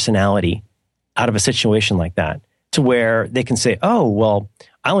their personality out of a situation like that to where they can say, oh, well,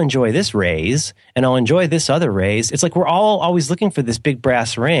 I'll enjoy this raise and I'll enjoy this other raise. It's like we're all always looking for this big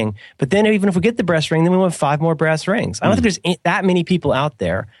brass ring. But then even if we get the brass ring, then we want 5 more brass rings. I don't think there's that many people out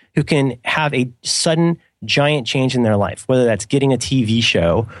there who can have a sudden giant change in their life, whether that's getting a TV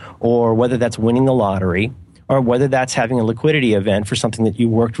show or whether that's winning the lottery or whether that's having a liquidity event for something that you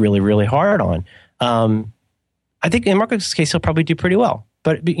worked really, really hard on. I think in Marco's case, he'll probably do pretty well.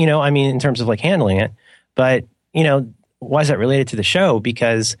 But, in terms of like handling it. But, why is that related to the show?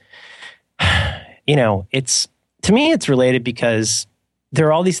 Because, to me, it's related because there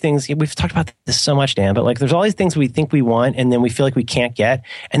are all these things. We've talked about this so much, Dan, but like there's all these things we think we want and then we feel like we can't get.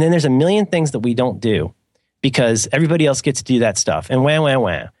 And then there's a million things that we don't do because everybody else gets to do that stuff. And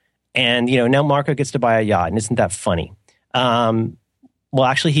wah. And, now Marco gets to buy a yacht. And isn't that funny? Well,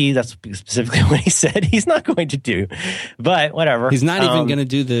 actually, that's specifically what he said he's not going to do. But whatever. He's not even going to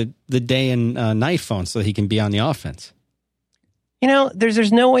do the day and night phone so that he can be on the offense.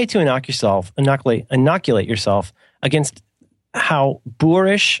 There's no way to inoculate yourself against how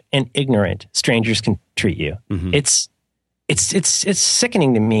boorish and ignorant strangers can treat you. Mm-hmm. It's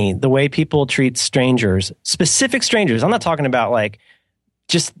sickening to me the way people treat strangers, specific strangers. I'm not talking about like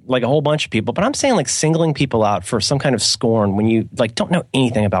just like a whole bunch of people, but I'm saying like singling people out for some kind of scorn when you like don't know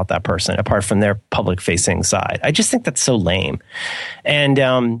anything about that person apart from their public facing side. I just think that's so lame. And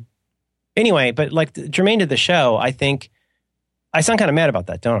anyway, but like germane to the show, I think I sound kind of mad about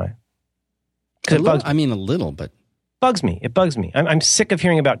that, don't I? A little, but bugs me. It bugs me. I'm sick of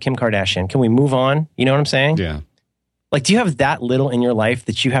hearing about Kim Kardashian. Can we move on? You know what I'm saying? Yeah. Like, do you have that little in your life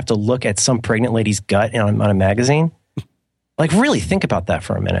that you have to look at some pregnant lady's gut on a magazine? Like, really think about that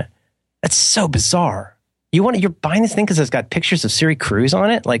for a minute. That's so bizarre. You're buying this thing because it's got pictures of Suri Cruise on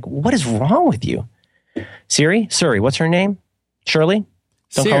it? Like, what is wrong with you? Suri, what's her name? Shirley?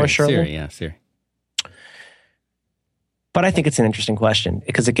 Don't call her Shirley? Siri, yeah, Siri. But I think it's an interesting question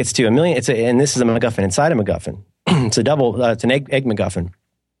because it gets to a million. And this is a MacGuffin inside a MacGuffin. It's a double. It's an egg MacGuffin.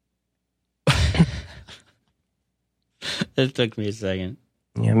 It took me a second.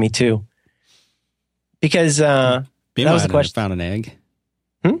 Yeah, me too. Because that was the question. Found an egg.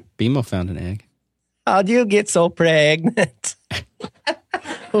 BMO found an egg. How do you get so pregnant?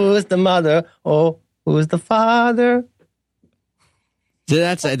 Who's the mother? Oh, who's the father?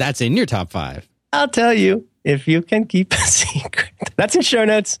 That's in your top 5. I'll tell you if you can keep a secret. That's in show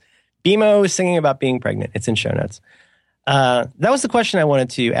notes. BMO is singing about being pregnant. It's in show notes. That was the question I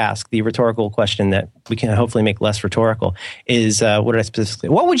wanted to ask. The rhetorical question that we can hopefully make less rhetorical is,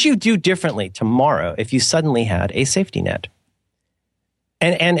 what would you do differently tomorrow if you suddenly had a safety net?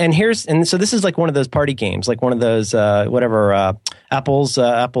 And so this is like one of those party games, like one of those apples to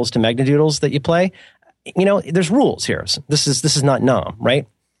Magnadoodles that you play. You know, there's rules here. This is not Nom, right?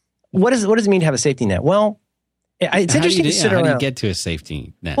 What does it mean to have a safety net? Well, it's interesting to sit around. How do you get to a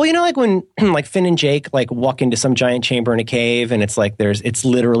safety net? Well, you know, like when like Finn and Jake like walk into some giant chamber in a cave, and it's like it's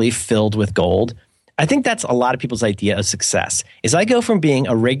literally filled with gold. I think that's a lot of people's idea of success. Is I go from being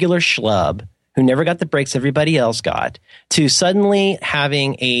a regular schlub who never got the breaks everybody else got to suddenly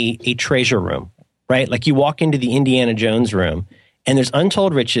having a treasure room, right? Like you walk into the Indiana Jones room, and there's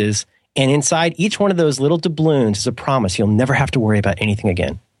untold riches, and inside each one of those little doubloons is a promise you'll never have to worry about anything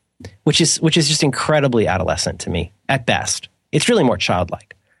again. Which is just incredibly adolescent to me at best. It's really more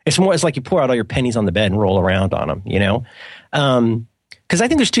childlike. It's like you pour out all your pennies on the bed and roll around on them, you know? Because I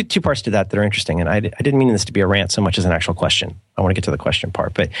think there's two parts to that are interesting. And I didn't mean this to be a rant so much as an actual question. I want to get to the question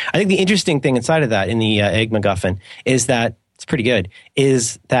part. But I think the interesting thing inside of that in the Egg MacGuffin is that, it's pretty good,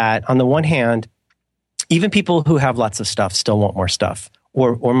 is that on the one hand, even people who have lots of stuff still want more stuff.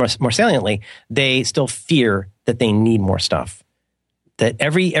 Or more saliently, they still fear that they need more stuff. That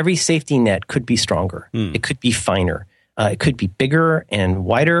every safety net could be stronger. It could be finer. It could be bigger and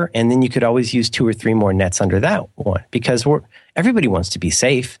wider. And then you could always use 2 or 3 more nets under that one because everybody wants to be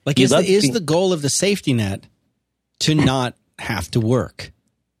safe. Like, is the goal of the safety net to not have to work?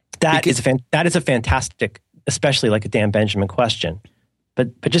 That is a fantastic, especially like a Dan Benjamin question.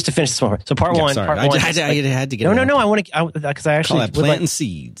 But just to finish this one, so part one. Sorry, I had to get. No. I want to because I actually call that planting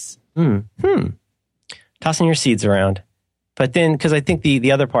seeds. Tossing your seeds around. But then, because I think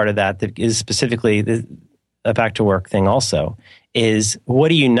the other part of that is specifically the back to work thing also, is what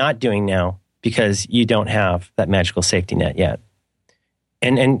are you not doing now because you don't have that magical safety net yet?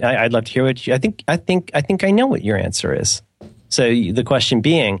 And I'd love to hear what you, I think I know what your answer is. So the question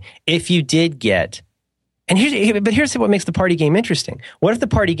being, if you did get, here's what makes the party game interesting. What if the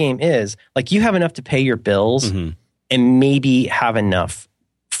party game is like you have enough to pay your bills and maybe have enough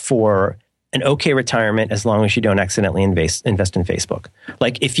for an okay retirement as long as you don't accidentally invest in Facebook.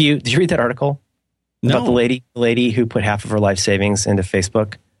 Like did you read that article about the lady who put half of her life savings into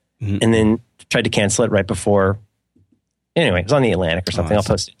Facebook and then tried to cancel it right before? Anyway, it was on the Atlantic or something. I'll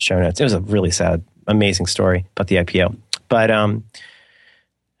post it in show notes. It was a really sad, amazing story about the IPO. But,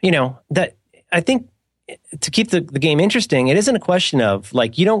 that I think to keep the game interesting, it isn't a question of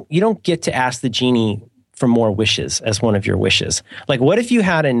like, you don't get to ask the genie for more wishes as one of your wishes. Like, what if you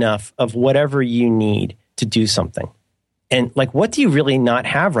had enough of whatever you need to do something? And like, what do you really not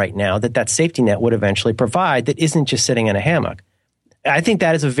have right now that safety net would eventually provide that isn't just sitting in a hammock? I think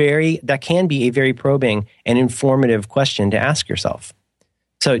that can be a very probing and informative question to ask yourself.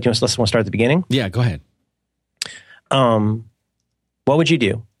 So let's start at the beginning. Yeah, go ahead. What would you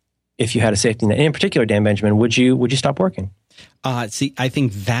do if you had a safety net? And in particular, Dan Benjamin, would you stop working? See, I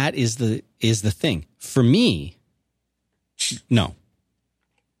think that is the thing. For me, no.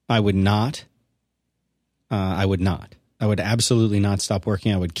 I would not. I would absolutely not stop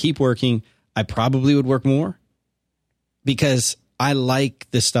working. I would keep working. I probably would work more because I like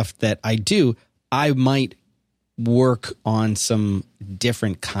the stuff that I do. I might work on some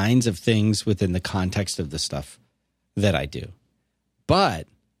different kinds of things within the context of the stuff that I do. But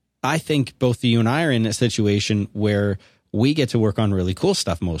I think both you and I are in a situation where we get to work on really cool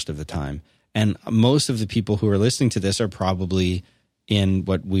stuff most of the time. And most of the people who are listening to this are probably in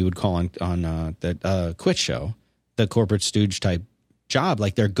what we would call on the quit show, the corporate stooge type job.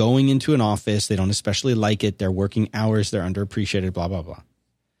 Like they're going into an office. They don't especially like it. They're working hours. They're underappreciated, blah, blah, blah.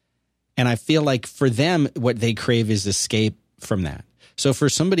 And I feel like for them, what they crave is escape from that. So for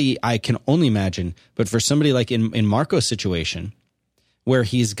somebody, I can only imagine, but for somebody like in Marco's situation, where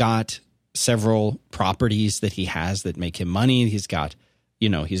he's got several properties that he has that make him money. He's got,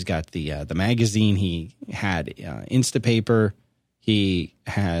 he's got the magazine. He had Instapaper. He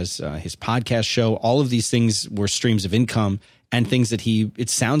has his podcast show. All of these things were streams of income and things that it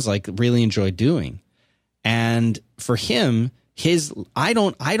sounds like, really enjoyed doing. And for him, I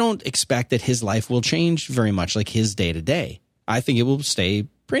don't expect that his life will change very much, like his day to day. I think it will stay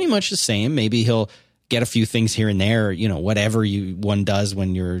pretty much the same. Maybe he'll get a few things here and there, whatever one does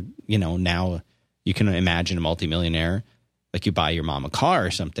when you're, now you can imagine a multimillionaire, like you buy your mom a car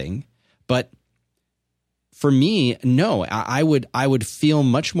or something. But for me, no, I would feel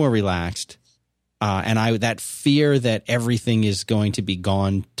much more relaxed. And that fear that everything is going to be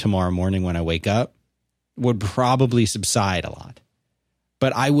gone tomorrow morning when I wake up would probably subside a lot.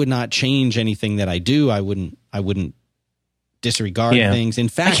 But I would not change anything that I do. I wouldn't disregard things. In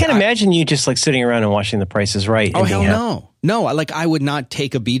fact, I can't imagine you just like sitting around and watching The Price is Right. Oh, hell no. Like I would not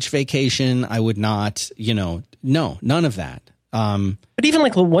take a beach vacation. I would not, no, none of that. But even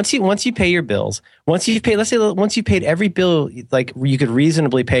like once you pay your bills, once you paid every bill, like you could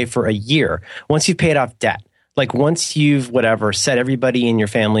reasonably pay for a year, once you've paid off debt, like once you've set everybody in your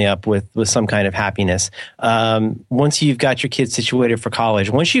family up with some kind of happiness, once you've got your kids situated for college,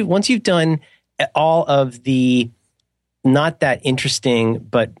 once you've done all of the not that interesting,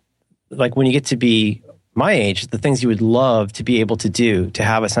 but like when you get to be my age, the things you would love to be able to do to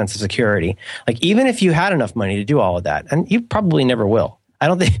have a sense of security. Like even if you had enough money to do all of that, and you probably never will. I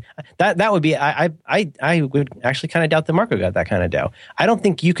don't think that would be. I would actually kind of doubt that Marco got that kind of dough. I don't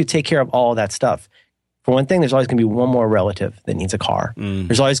think you could take care of all of that stuff. For one thing, there's always going to be one more relative that needs a car.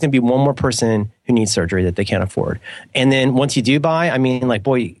 There's always going to be one more person who needs surgery that they can't afford. And then once you do buy, I mean, like,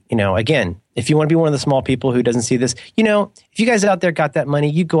 boy, again, if you want to be one of the small people who doesn't see this, if you guys out there got that money,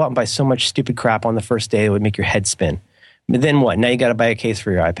 you'd go out and buy so much stupid crap on the first day it would make your head spin. But then what? Now you got to buy a case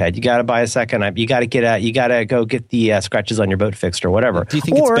for your iPad. You got to buy a second. You got to go get the scratches on your boat fixed or whatever. Do you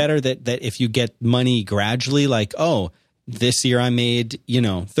think it's better that if you get money gradually, like, this year I made,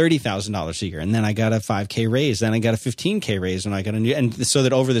 $30,000 a year, and then I got a $5K raise, then I got a $15K raise, and I got and so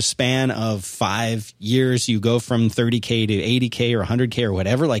that over the span of 5 years, you go from $30K to $80K or $100K or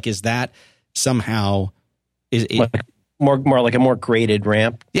whatever. Like, is that somehow more like a more graded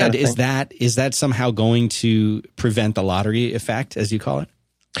ramp? Yeah, is that somehow going to prevent the lottery effect, as you call it?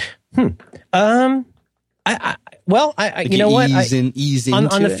 You know what?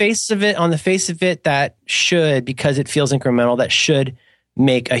 On the face of it, that should, because it feels incremental, that should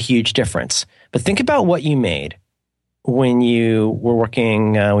make a huge difference. But think about what you made when you were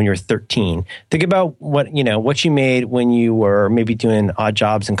working when you were 13. Think about what you made when you were maybe doing odd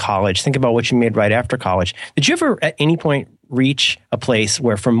jobs in college. Think about what you made right after college. Did you ever at any point reach a place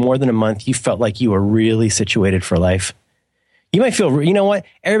where for more than a month you felt like you were really situated for life? You might feel, what?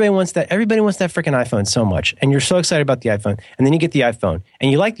 Everybody wants that freaking iPhone so much. And you're so excited about the iPhone. And then you get the iPhone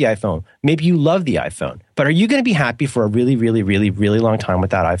and you like the iPhone. Maybe you love the iPhone. But are you going to be happy for a really, really, really, really long time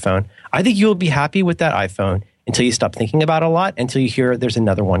with that iPhone? I think you'll be happy with that iPhone until you stop thinking about it a lot, until you hear there's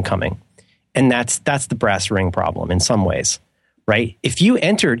another one coming. And that's the brass ring problem in some ways, right? If you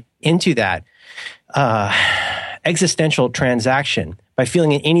entered into that existential transaction by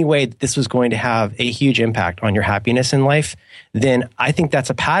feeling in any way that this was going to have a huge impact on your happiness in life, then I think that's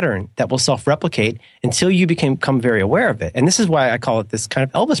a pattern that will self-replicate until you become very aware of it. And this is why I call it this kind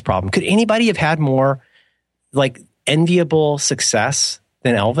of Elvis problem. Could anybody have had more like enviable success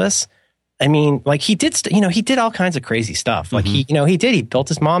than Elvis? I mean, like he did all kinds of crazy stuff. Like he built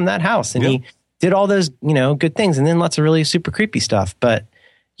his mom that house and he did all those, good things, and then lots of really super creepy stuff. But,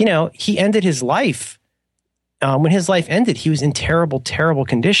 he ended his life. When his life ended, he was in terrible, terrible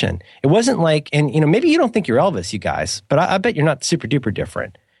condition. It wasn't like, and maybe you don't think you're Elvis, you guys, but I bet you're not super duper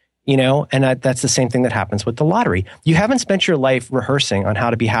different, and that's the same thing that happens with the lottery. You haven't spent your life rehearsing on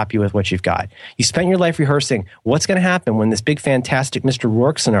how to be happy with what you've got. You spent your life rehearsing what's going to happen when this big, fantastic Mr.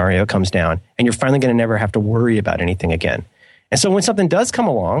 Rourke scenario comes down, and you're finally going to never have to worry about anything again. And so when something does come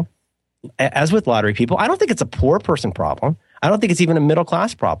along, as with lottery people, I don't think it's a poor person problem. I don't think it's even a middle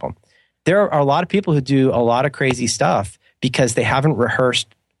class problem. There are a lot of people who do a lot of crazy stuff because they haven't rehearsed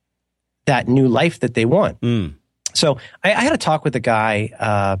that new life that they want. So I had a talk with a guy,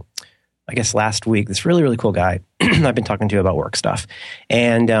 I guess last week, this really, really cool guy I've been talking to about work stuff.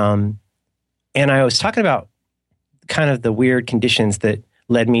 And I was talking about kind of the weird conditions that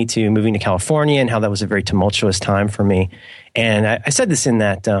led me to moving to California and how that was a very tumultuous time for me. And I said this in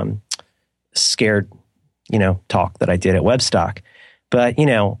that scared, talk that I did at Webstock. But,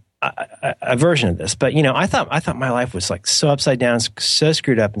 a version of this, but I thought my life was like so upside down, so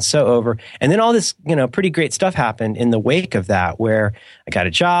screwed up, and so over. And then all this, pretty great stuff happened in the wake of that, where I got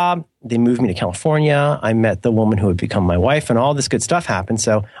a job. They moved me to California. I met the woman who would become my wife, and all this good stuff happened.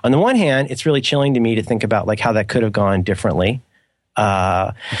 So on the one hand, it's really chilling to me to think about like how that could have gone differently.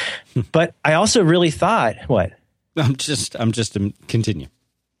 But I also really thought, what? I'm just continue.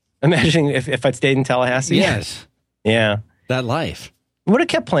 Imagining if I'd stayed in Tallahassee. Yes. Yeah. That life. Would have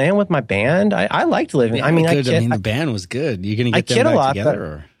kept playing with my band. I liked living. Yeah, I mean, the band was good. You're going to get them back together?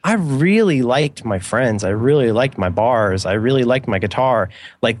 Or? I really liked my friends. I really liked my bars. I really liked my guitar.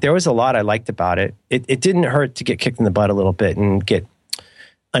 Like, there was a lot I liked about it. It didn't hurt to get kicked in the butt a little bit and get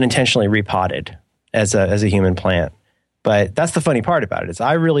unintentionally repotted as a human plant. But that's the funny part about it. Is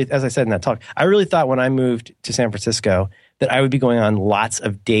I really, as I said in that talk, I really thought when I moved to San Francisco that I would be going on lots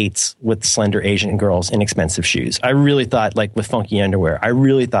of dates with slender Asian girls in expensive shoes. I really thought, like with funky underwear, I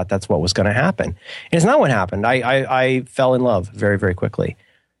really thought that's what was going to happen. And it's not what happened. I fell in love very, very quickly.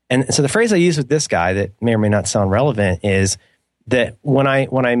 And so the phrase I use with this guy that may or may not sound relevant is that when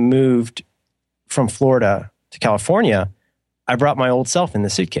I moved from Florida to California, I brought my old self in the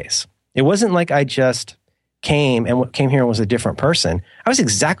suitcase. It wasn't like I just came here and was a different person. I was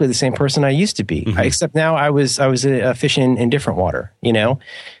exactly the same person I used to be, except now I was a fish in different water,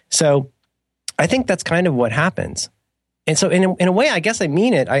 So I think that's kind of what happens. And so in a way, I guess I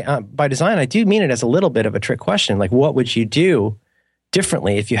mean it. By design, I do mean it as a little bit of a trick question. Like, what would you do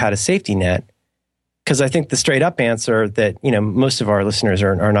differently if you had a safety net? Because I think the straight up answer that, most of our listeners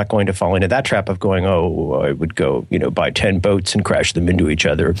are not going to fall into that trap of going, oh, I would go, buy 10 boats and crash them into each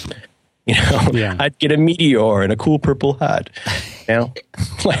other. Yeah. I'd get a meteor and a cool purple hat, like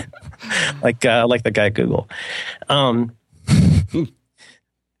the guy at Google. But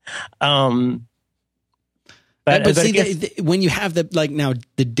see, when you have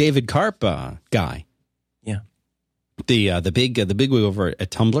the David Karp guy, yeah, the big wig over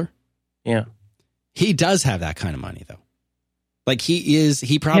at Tumblr, yeah, he does have that kind of money though. Like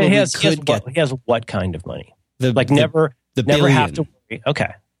he probably he has what kind of money? Never have to worry.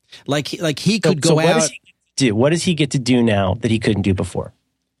 Okay. Like he could go out. What does he get to do now that he couldn't do before?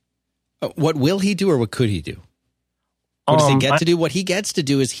 What will he do, or what could he do? What does he get to do? What he gets to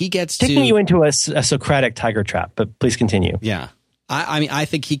do is he gets taking you into a Socratic tiger trap. But please continue. Yeah, I mean, I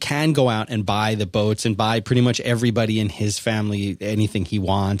think he can go out and buy the boats and buy pretty much everybody in his family anything he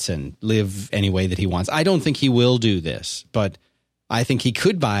wants and live any way that he wants. I don't think he will do this, but I think he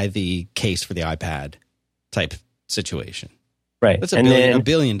could buy the case for the iPad type situation. Right. That's $1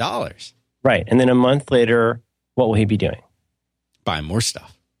 billion. Right. And then a month later, what will he be doing? Buy more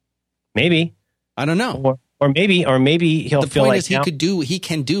stuff. Maybe. I don't know. Or maybe he'll feel like he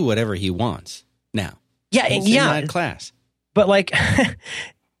can do whatever he wants now. Yeah. He's in that class. But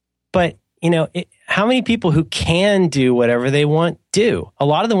how many people who can do whatever they want do? A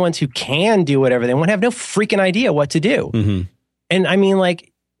lot of the ones who can do whatever they want have no freaking idea what to do. Mm-hmm. And I mean,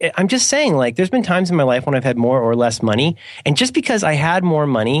 I'm just saying, there's been times in my life when I've had more or less money. And just because I had more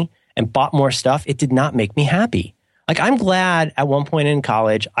money and bought more stuff, it did not make me happy. I'm glad at one point in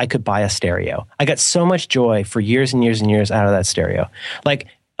college, I could buy a stereo. I got so much joy for years and years and years out of that stereo. Like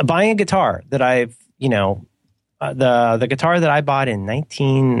buying a guitar that I've, the guitar that I bought in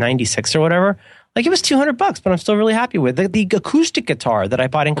 1996 or whatever, it was $200, but I'm still really happy with it. The acoustic guitar that I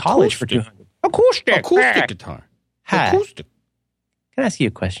bought in college for $200. Acoustic guitar. Hi. Acoustic. Can I ask you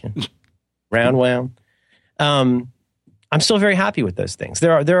a question? Round wound. I'm still very happy with those things.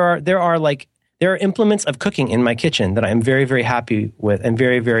 There are implements of cooking in my kitchen that I'm very, very happy with and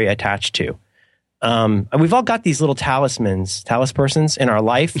very, very attached to. We've all got these little talus persons in our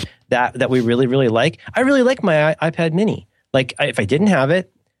life that we really, really like. I really like my iPad mini. If I didn't have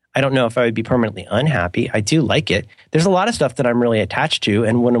it, I don't know if I would be permanently unhappy. I do like it. There's a lot of stuff that I'm really attached to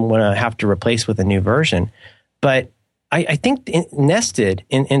and wouldn't want to have to replace with a new version. But I think nested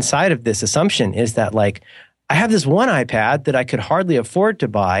inside of this assumption is that I have this one iPad that I could hardly afford to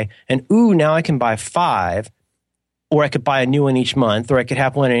buy, and now I can buy 5, or I could buy a new one each month, or I could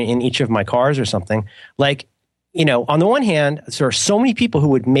have one in each of my cars or something. On the one hand, there are so many people who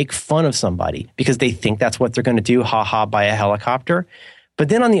would make fun of somebody because they think that's what they're going to do, buy a helicopter. But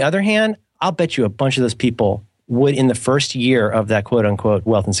then on the other hand, I'll bet you a bunch of those people would, in the first year of that quote unquote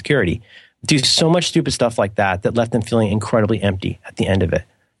wealth and security, do so much stupid stuff like that left them feeling incredibly empty at the end of it.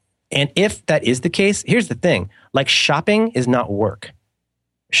 And if that is the case, here's the thing. Shopping is not work.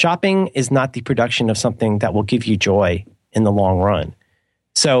 Shopping is not the production of something that will give you joy in the long run.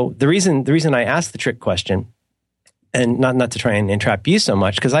 So the reason I asked the trick question, and not to try and entrap you so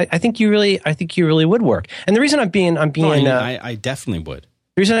much, because I think you really would work. And the reason I'm being I definitely would.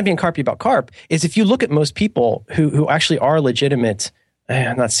 The reason I'm being carpy about carp is if you look at most people who actually are legitimate,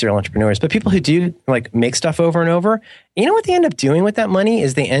 not serial entrepreneurs, but people who do like make stuff over and over, you know what they end up doing with that money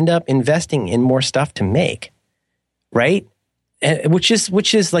is they end up investing in more stuff to make, right? Which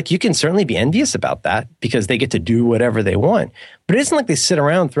is like, you can certainly be envious about that because they get to do whatever they want. But it isn't like they sit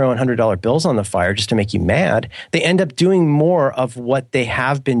around throwing $100 bills on the fire just to make you mad. They end up doing more of what they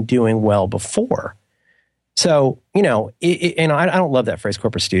have been doing well before. So, you know, I don't love that phrase,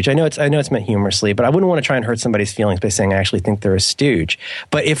 corporate stooge. I know it's meant humorously, but I wouldn't want to try and hurt somebody's feelings by saying I actually think they're a stooge.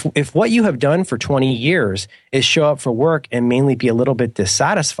 But if what you have done for 20 years is show up for work and mainly be a little bit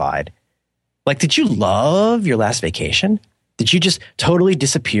dissatisfied, like, did you love your last vacation? Did you just totally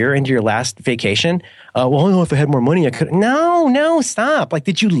disappear into your last vacation? Well, I know if I had more money, I could. No, stop. Like,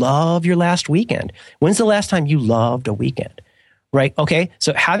 did you love your last weekend? When's the last time you loved a weekend? Right? Okay.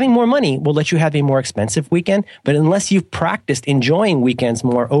 So having more money will let you have a more expensive weekend. But unless you've practiced enjoying weekends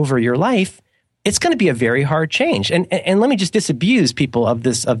more over your life, it's going to be a very hard change. And let me just disabuse people of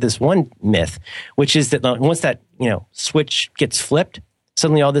this one myth, which is that once that, you know, switch gets flipped,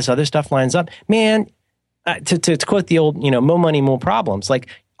 suddenly all this other stuff lines up. Man, to quote the old, you know, more money, more problems. Like,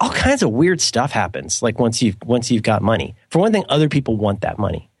 all kinds of weird stuff happens. Like once you've got money. For one thing, other people want that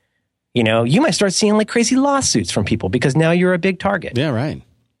money. You know, you might start seeing like crazy lawsuits from people because now you're a big target. Yeah, right.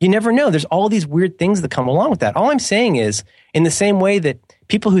 You never know. There's all these weird things that come along with that. All I'm saying is, in the same way that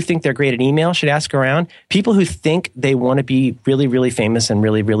people who think they're great at email should ask around, people who think they want to be really, really famous and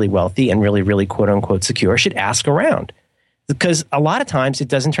really, really wealthy and really, really quote unquote secure should ask around. Because a lot of times it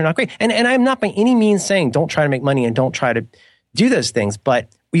doesn't turn out great. And I'm not by any means saying don't try to make money and don't try to do those things. But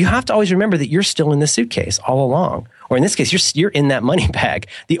you have to always remember that you're still in the suitcase all along. Or in this case, you're in that money bag.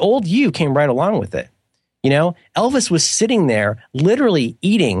 The old you came right along with it. You know, Elvis was sitting there literally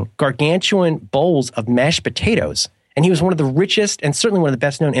eating gargantuan bowls of mashed potatoes. And he was one of the richest and certainly one of the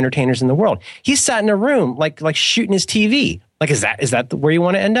best known entertainers in the world. He sat in a room like shooting his TV. Like, is that where you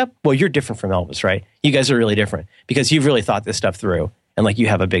want to end up? Well, you're different from Elvis, right? You guys are really different because you've really thought this stuff through and like you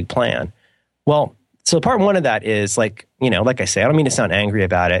have a big plan. Well, so part one of that is like, you know, like I say, I don't mean to sound angry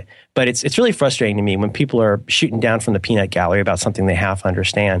about it, but it's really frustrating to me when people are shooting down from the peanut gallery about something they half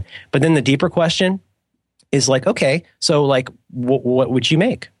understand. But then the deeper question is like, okay, so like, what would you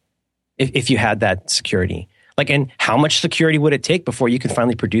make if you had that security? Like, and how much security would it take before you could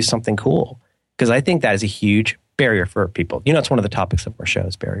finally produce something cool? Because I think that is a huge barrier for people. You know, it's one of the topics of our show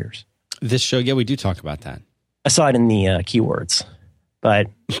is barriers. This show, yeah, we do talk about that. I saw it in the keywords, but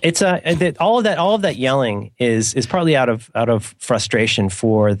it's all of that yelling is partly out of frustration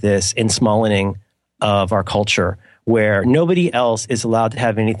for this ensmallening of our culture, where nobody else is allowed to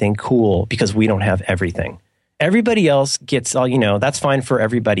have anything cool because we don't have everything. Everybody else gets all, you know, that's fine for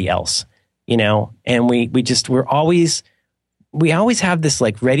everybody else, you know, and we always have this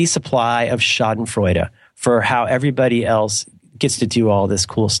like ready supply of schadenfreude for how everybody else gets to do all this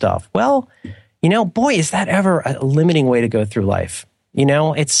cool stuff. Well, you know, boy, is that ever a limiting way to go through life. You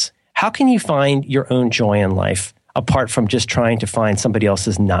know, it's how can you find your own joy in life apart from just trying to find somebody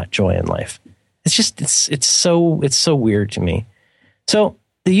else's not joy in life? It's just, it's so weird to me. So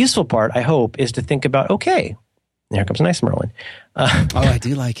the useful part, I hope, is to think about, okay, here comes a nice Merlin. I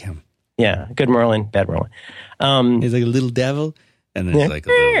do like him. Yeah, good Merlin, bad Merlin. He's like a little devil, and then it's like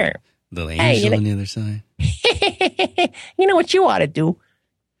a little angel on the other side. You know what you ought to do?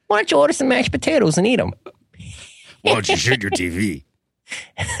 Why don't you order some mashed potatoes and eat them? Why don't you shoot your TV?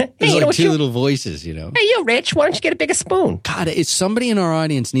 There's like two little voices, you know. Hey, you're rich. Why don't you get a bigger spoon? God, it's somebody in our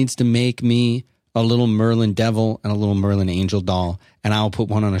audience needs to make me a little Merlin devil and a little Merlin angel doll, and I'll put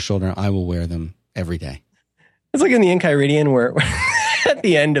one on a shoulder and I will wear them every day. It's like in the Enchiridion where at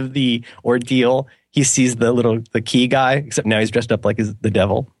the end of the ordeal, he sees the key guy, except now he's dressed up like the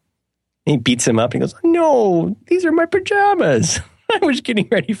devil. And he beats him up and he goes, no, these are my pajamas. I was getting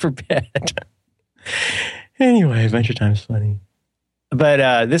ready for bed. Anyway, Adventure Time is funny.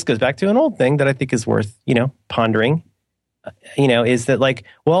 But this goes back to an old thing that I think is worth, you know, pondering, you know, is that like,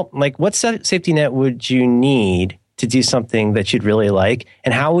 well, like what safety net would you need to do something that you'd really like?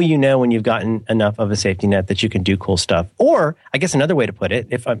 And how will you know when you've gotten enough of a safety net that you can do cool stuff? Or I guess another way to put it,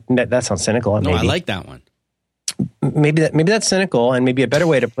 that sounds cynical. No, I like that one. Maybe that's cynical, and maybe a better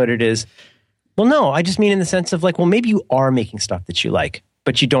way to put it is, well, no, I just mean in the sense of like, well, maybe you are making stuff that you like,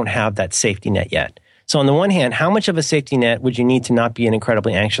 but you don't have that safety net yet. So on the one hand, how much of a safety net would you need to not be an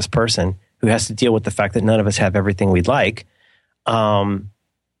incredibly anxious person who has to deal with the fact that none of us have everything we'd like?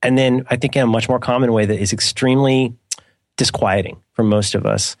 And then I think in a much more common way that is extremely disquieting for most of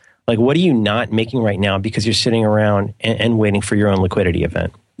us. Like, what are you not making right now because you're sitting around and waiting for your own liquidity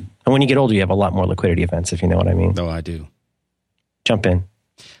event? And when you get older, you have a lot more liquidity events, if you know what I mean. Oh, I do. Jump in.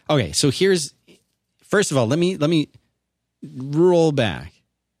 Okay, so first of all, let me roll back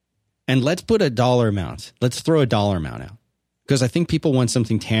and let's put a dollar amount. Let's throw a dollar amount out because I think people want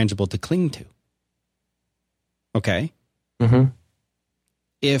something tangible to cling to. Okay. Mm-hmm.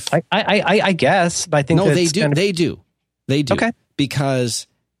 If I guess, but I think no, they do. Okay. Because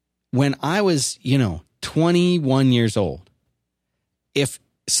when I was 21 years old, if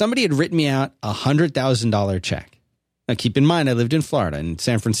somebody had written me out $100,000 check, now keep in mind I lived in Florida. In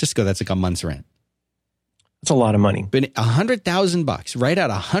San Francisco, that's like a month's rent. That's a lot of money. But $100,000, write out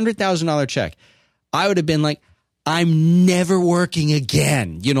 $100,000 check, I would have been like, I'm never working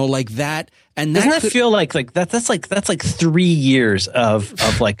again, like that. And doesn't that feel like that's like 3 years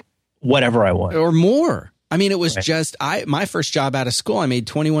of like whatever I want or more? I mean, it was just my first job out of school. I made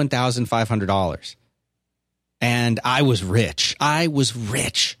 $21,500, and I was rich. I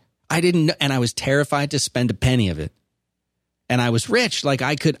didn't know, and I was terrified to spend a penny of it. And I was rich.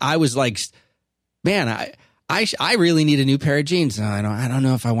 I was like, man, I really need a new pair of jeans. No, I don't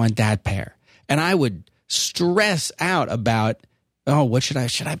know if I want that pair. And I would stress out about, what should I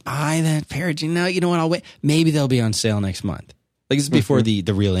buy that pair of jeans? No, you know what? I'll wait. Maybe they'll be on sale next month. Like this is before the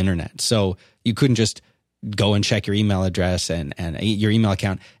real internet. So you couldn't just go and check your email address and your email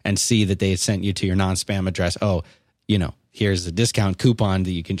account and see that they had sent you to your non-spam address. Here's a discount coupon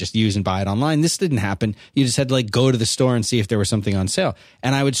that you can just use and buy it online. This didn't happen. You just had to go to the store and see if there was something on sale.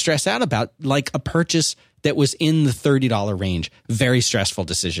 And I would stress out about a purchase that was in the $30 range. Very stressful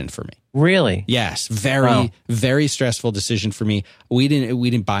decision for me. Really? Yes. Very stressful decision for me. We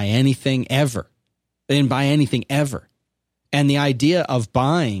didn't buy anything ever. They didn't buy anything ever. And the idea of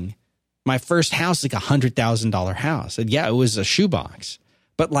buying my first house, like $100,000 house. And yeah, it was a shoebox.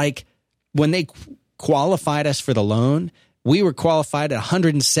 But when they qualified us for the loan, we were qualified at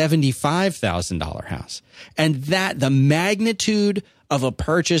 $175,000 house. And that the magnitude of a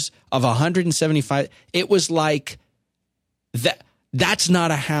purchase of $175,000, it was like that's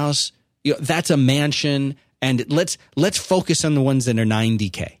not a house, that's a mansion, and let's focus on the ones that are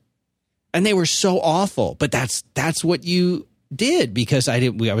 $90K. And they were so awful, but that's what you did because I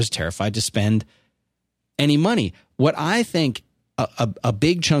was terrified to spend any money. What I think a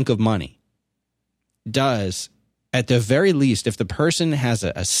big chunk of money does, at the very least, if the person has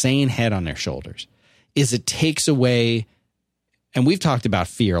a sane head on their shoulders, is it takes away, and we've talked about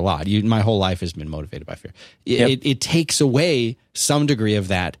fear a lot. My whole life has been motivated by fear. It takes away some degree of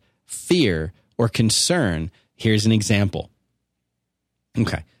that fear or concern. Here's an example.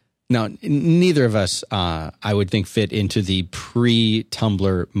 Okay. Now, neither of us, I would think, fit into the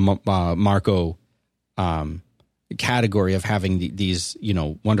pre-Tumblr Marco category of having these,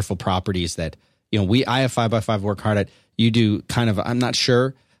 wonderful properties that, I have 5x5 work hard at. You do kind of, I'm not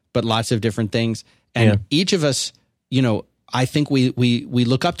sure, but lots of different things. And each of us, I think we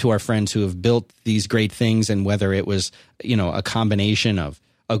look up to our friends who have built these great things, and whether it was, a combination of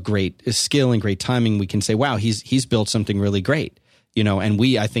a great skill and great timing, we can say, wow, he's built something really great. And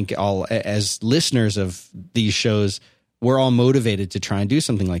I think all as listeners of these shows, we're all motivated to try and do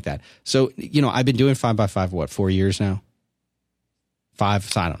something like that. So, I've been doing 5x5, 4 years now? 5,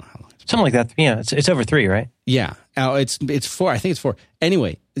 so I don't know how long. Something like that. Yeah, it's over 3, right? Yeah. It's 4. I think it's 4.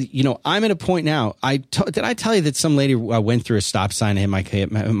 Anyway, I'm at a point now. Did I tell you that some lady went through a stop sign and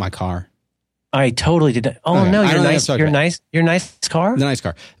hit my car? I totally did. Oh, okay. No, your nice car? The nice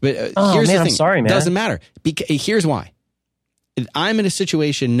car. But here's the thing. I'm sorry, man. Doesn't matter. Here's why. I'm in a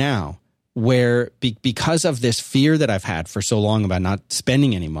situation now where because of this fear that I've had for so long about not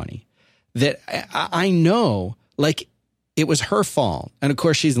spending any money, that I know, it was her fault. And of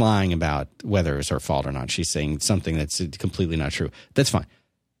course, she's lying about whether it was her fault or not. She's saying something that's completely not true. That's fine.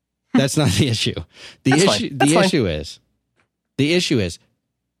 That's not the issue. The issue is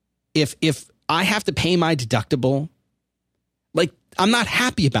if I have to pay my deductible, I'm not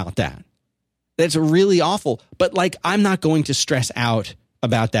happy about that. That's really awful. But I'm not going to stress out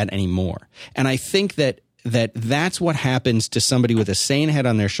about that anymore. And I think that's what happens to somebody with a sane head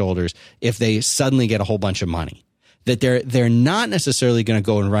on their shoulders if they suddenly get a whole bunch of money. That they're not necessarily going to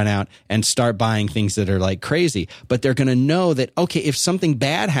go and run out and start buying things that are crazy, but they're going to know that, okay, if something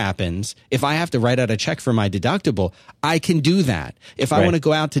bad happens, if I have to write out a check for my deductible, I can do that. If I want to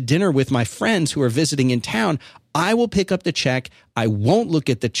go out to dinner with my friends who are visiting in town, I will pick up the check. I won't look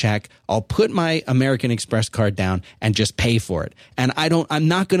at the check. I'll put my American Express card down and just pay for it. And I'm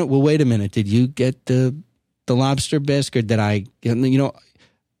not going to, well, wait a minute. Did you get the lobster bisque, or did I,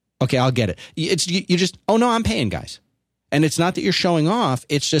 okay, I'll get it. It's you just, oh no, I'm paying, guys. And it's not that you're showing off.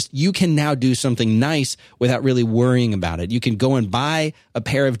 It's just you can now do something nice without really worrying about it. You can go and buy a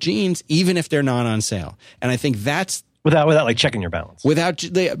pair of jeans even if they're not on sale. And I think that's without like checking your balance. Without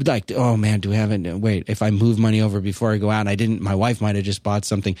they like, oh man, do we have it? Wait, if I move money over before I go out, my wife might have just bought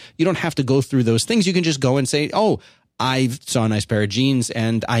something. You don't have to go through those things. You can just go and say, oh, I saw a nice pair of jeans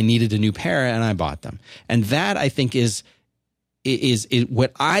and I needed a new pair and I bought them. And that I think is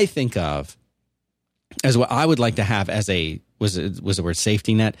what I think of as what I would like to have as was the word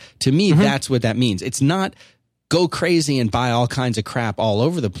safety net. To me, that's what that means. It's not go crazy and buy all kinds of crap all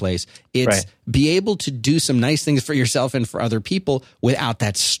over the place. It's be able to do some nice things for yourself and for other people without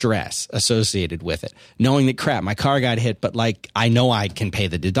that stress associated with it. Knowing that, crap, my car got hit, but like I know I can pay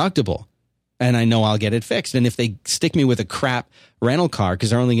the deductible and I know I'll get it fixed. And if they stick me with a crap rental car because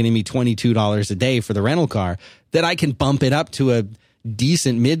they're only going to give me $22 a day for the rental car, that I can bump it up to a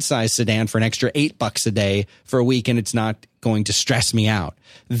decent mid-sized sedan for an extra $8 a day for a week and it's not going to stress me out.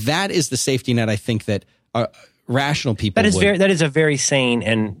 That is the safety net I think that rational people that is a very sane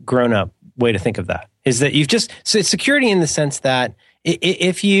and grown-up way to think of that, is that you've just so it's security in the sense that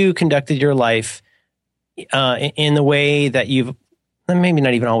if you conducted your life in the way that you've maybe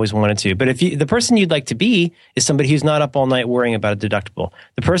not even always wanted to, but if the person you'd like to be is somebody who's not up all night worrying about a deductible.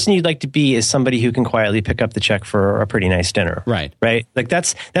 The person you'd like to be is somebody who can quietly pick up the check for a pretty nice dinner. Right. Like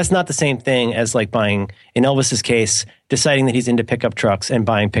that's not the same thing as like buying, in Elvis's case, deciding that he's into pickup trucks and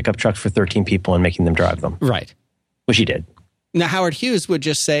buying pickup trucks for 13 people and making them drive them. Right. Which he did. Now, Howard Hughes would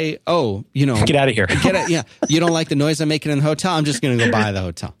just say, oh, you know. Get out of here. Yeah. You don't like the noise I'm making in the hotel? I'm just going to go buy the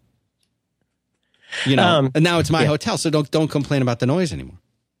hotel. You know, and now it's my hotel, so don't complain about the noise anymore.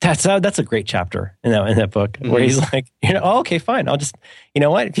 That's a great chapter in that book where he's like, oh, okay, fine. I'll just, you know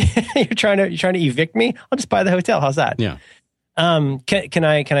what? You're trying to evict me. I'll just buy the hotel. How's that? Yeah. Can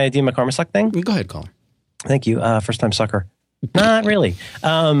I do my karma suck thing? Go ahead, caller. Thank you. First time sucker. Not really.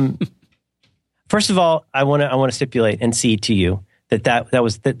 First of all, I want to stipulate and cede to you that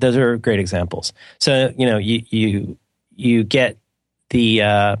those are great examples. So you get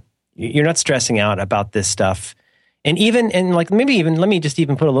the. You're not stressing out about this stuff. And maybe let me just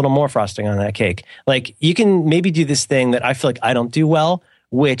even put a little more frosting on that cake. Like you can maybe do this thing that I feel like I don't do well,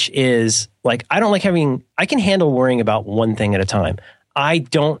 which is like, I can handle worrying about one thing at a time.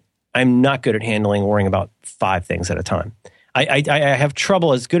 I'm not good at worrying about 5 things at a time. I have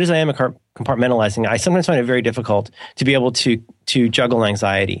trouble, as good as I am at compartmentalizing. I sometimes find it very difficult to be able to juggle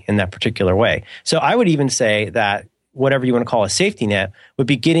anxiety in that particular way. So I would even say that whatever you want to call a safety net would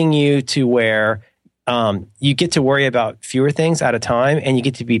be getting you to where you get to worry about fewer things at a time, and you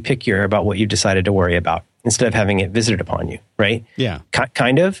get to be pickier about what you've decided to worry about instead of having it visited upon you, right? Yeah.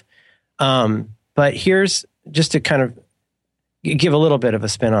 Kind of. But here's just to kind of give a little bit of a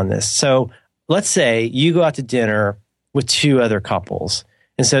spin on this. So let's say you go out to dinner with 2 other couples.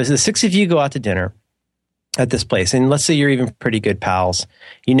 And so the 6 of you go out to dinner at this place. And let's say you're even pretty good pals.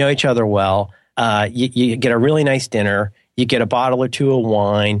 You know each other well. You get a really nice dinner, you get a bottle or 2 of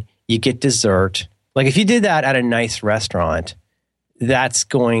wine, you get dessert. Like if you did that at a nice restaurant, that's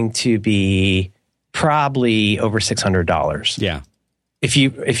going to be probably over $600. Yeah. If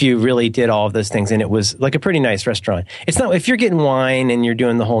you really did all of those things and it was like a pretty nice restaurant. It's not, if you're getting wine and you're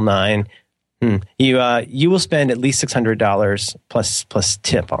doing the whole 9, you will spend at least $600 plus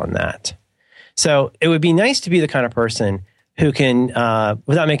tip on that. So it would be nice to be the kind of person who can,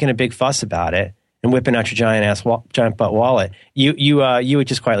 without making a big fuss about it and whipping out your giant butt wallet, you would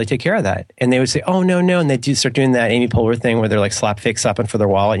just quietly take care of that. And they would say, oh, no. And they start doing that Amy Poehler thing where they're like fake stopping for their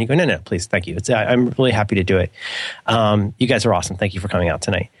wallet. And you go, no, please, thank you. I'm really happy to do it. You guys are awesome. Thank you for coming out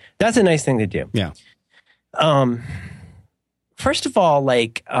tonight. That's a nice thing to do. Yeah. First of all,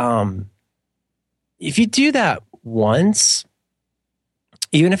 like, if you do that once,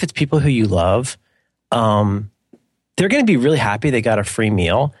 even if it's people who you love, they're going to be really happy they got a free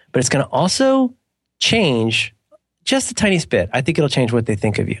meal, but it's going to also change just the tiniest bit. I think it'll change what they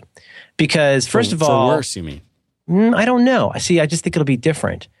think of you. Because first of all... For worse, you mean? I don't know. I just think it'll be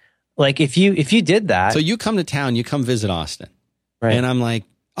different. Like if you did that... So you come to town, you come visit Austin. Right. And I'm like,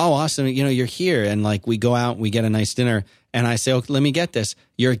 oh, Austin, you're here. And like we go out, we get a nice dinner. And I say, oh, let me get this.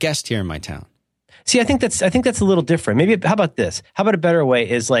 You're a guest here in my town. See, I think that's a little different. Maybe, how about this? How about a better way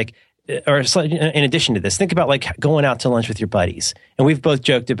is like, or in addition to this, think about like going out to lunch with your buddies. And we've both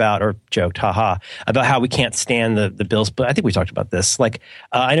joked, about how we can't stand the bill split. I think we talked about this. Like,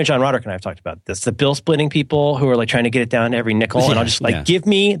 I know John Roderick and I have talked about this. The bill splitting people who are like trying to get it down to every nickel. And I'll just give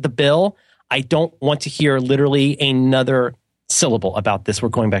me the bill. I don't want to hear literally another syllable about this. We're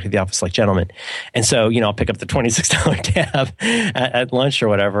going back to the office like gentlemen. And so, I'll pick up the $26 tab at lunch or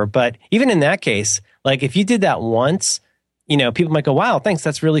whatever. But even in that case, like if you did that once, people might go, wow, thanks.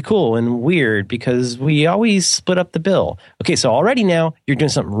 That's really cool and weird because we always split up the bill. Okay. So already now you're doing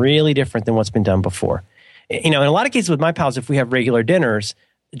something really different than what's been done before. in a lot of cases with my pals, if we have regular dinners,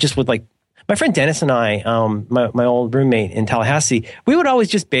 just with like my friend Dennis and I, my old roommate in Tallahassee, we would always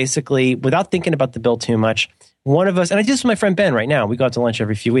just basically, without thinking about the bill too much, one of us, and I do this with my friend Ben right now, we go out to lunch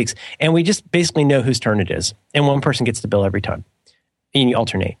every few weeks, and we just basically know whose turn it is. And one person gets the bill every time. And you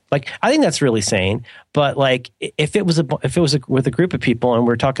alternate. Like, I think that's really sane. But like, if it was with a group of people and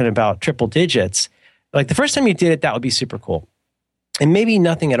we're talking about triple digits, like the first time you did it, that would be super cool. And maybe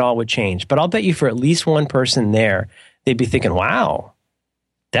nothing at all would change. But I'll bet you for at least one person there, they'd be thinking, wow,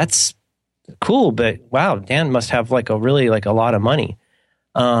 that's cool. But wow, Dan must have like a lot of money.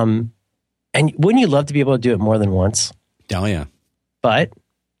 And wouldn't you love to be able to do it more than once? Oh, yeah. But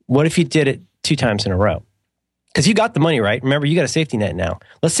what if you did it 2 times in a row? Because you got the money, right? Remember, you got a safety net now.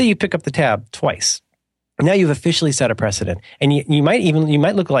 Let's say you pick up the tab twice. Now you've officially set a precedent. And you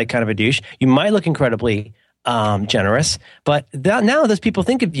might look like kind of a douche. You might look incredibly generous. But now those people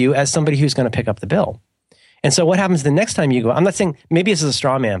think of you as somebody who's going to pick up the bill. And so what happens the next time you go? I'm not saying maybe this is a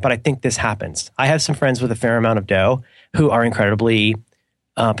straw man, but I think this happens. I have some friends with a fair amount of dough who are incredibly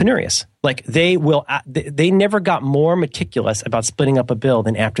penurious. Like they never got more meticulous about splitting up a bill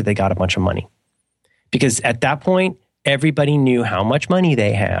than after they got a bunch of money. Because at that point, everybody knew how much money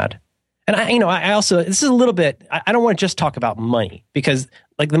they had. And I also, this is a little bit, I don't want to just talk about money because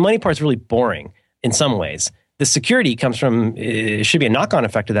like the money part is really boring in some ways. The security comes from, it should be a knock-on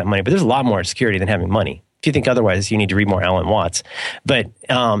effect of that money, but there's a lot more security than having money. If you think otherwise, you need to read more Alan Watts. But,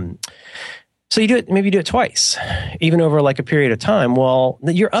 so maybe you do it twice, even over like a period of time. Well,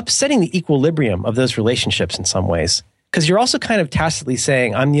 you're upsetting the equilibrium of those relationships in some ways. Because you're also kind of tacitly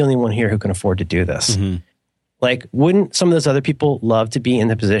saying, I'm the only one here who can afford to do this. Mm-hmm. Like, wouldn't some of those other people love to be in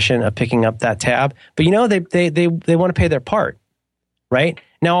the position of picking up that tab? But they want to pay their part, right?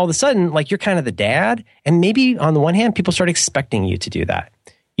 Now, all of a sudden, like you're kind of the dad. And maybe on the one hand, people start expecting you to do that.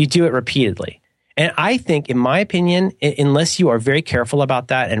 You do it repeatedly. And I think, in my opinion, unless you are very careful about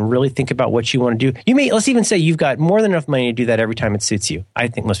that and really think about what you want to do, let's even say you've got more than enough money to do that every time it suits you. I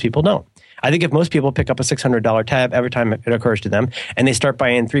think most people don't. I think if most people pick up a $600 tab every time it occurs to them and they start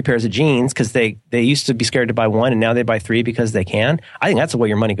buying 3 pairs of jeans because they used to be scared to buy one and now they buy 3 because they can, I think that's the way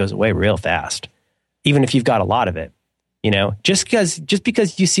your money goes away real fast, even if you've got a lot of it. Just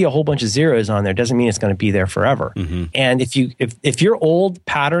because you see a whole bunch of zeros on there doesn't mean it's going to be there forever. Mm-hmm. And if your old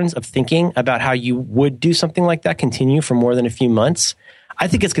patterns of thinking about how you would do something like that continue for more than a few months, I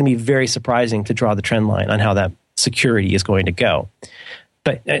think it's going to be very surprising to draw the trend line on how that security is going to go.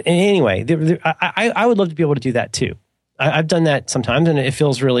 But anyway, I would love to be able to do that too. I've done that sometimes, and it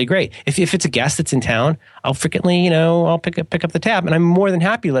feels really great. If it's a guest that's in town, I'll frequently, I'll pick up the tab, and I'm more than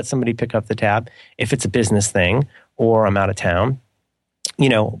happy to let somebody pick up the tab if it's a business thing or I'm out of town.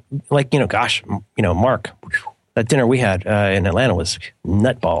 Mark, that dinner we had in Atlanta was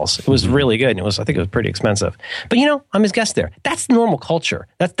nutballs. It was really good, and I think it was pretty expensive. But I'm his guest there. That's normal culture.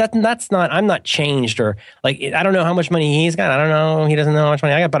 That's not. I'm not changed or like I don't know how much money he's got. I don't know. He doesn't know how much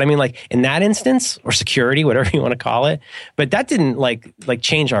money I got. But I mean, like in that instance, or security, whatever you want to call it. But that didn't like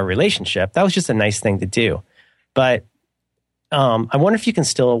change our relationship. That was just a nice thing to do. But I wonder if you can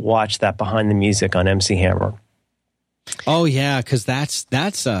still watch that Behind the Music on MC Hammer. Oh yeah, because that's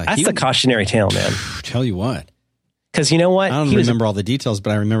the cautionary tale, man. Tell you what. Because you know what? I don't remember all the details,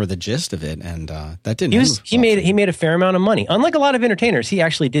 but I remember the gist of it, and that didn't. He made a fair amount of money. Unlike a lot of entertainers, he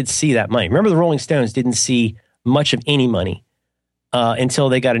actually did see that money. Remember, the Rolling Stones didn't see much of any money until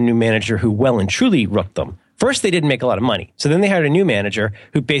they got a new manager who well and truly rooked them. First, they didn't make a lot of money, so then they hired a new manager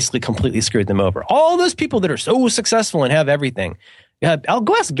who basically completely screwed them over. All those people that are so successful and have everything. I'll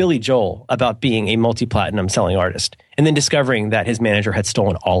go ask Billy Joel about being a multi-platinum selling artist, and then discovering that his manager had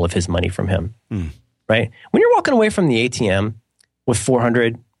stolen all of his money from him. Right? When you're walking away from the ATM with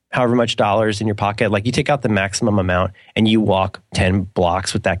 $400, however much dollars in your pocket, like you take out the maximum amount and you walk 10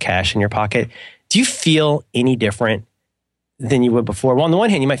 blocks with that cash in your pocket, do you feel any different than you would before? Well, on the one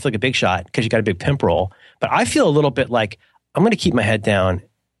hand, you might feel like a big shot because you got a big pimp roll, but I feel a little bit like I'm going to keep my head down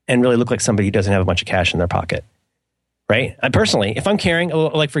and really look like somebody who doesn't have a bunch of cash in their pocket. Right? Personally, if I'm carrying,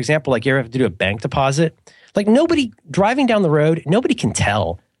 like for example, like you ever have to do a bank deposit, like nobody driving down the road, nobody can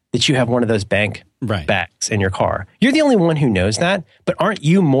tell that you have one of those bank bags in your car. You're the only one who knows that, but aren't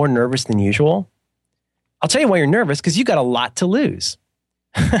you more nervous than usual? I'll tell you why you're nervous, because you got a lot to lose.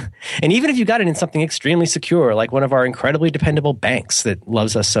 And even if you got it in something extremely secure, like one of our incredibly dependable banks that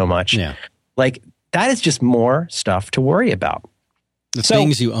loves us so much, like that is just more stuff to worry about. The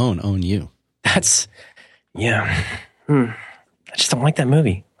things you own you. That's, I just don't like that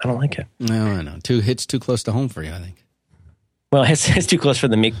movie. I don't like it. No, I know. Hits too close to home for you, I think. Well, it's too close for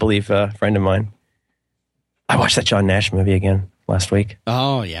the make-believe friend of mine. I watched that John Nash movie again last week.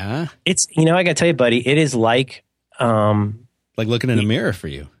 Oh, yeah? It's, I got to tell you, buddy, it is like... like looking in a mirror for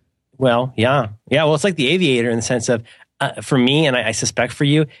you. Well, yeah. Yeah, well, it's like The Aviator in the sense of, for me, and I suspect for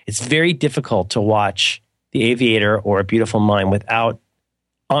you, it's very difficult to watch The Aviator or A Beautiful Mind without,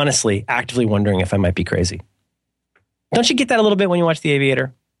 honestly, actively wondering if I might be crazy. Don't you get that a little bit when you watch The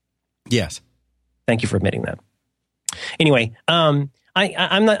Aviator? Yes. Thank you for admitting that. Anyway, I'm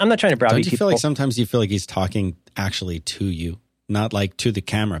not trying to browbeat Don't you people. feel like sometimes you feel like he's talking actually to you, not like to the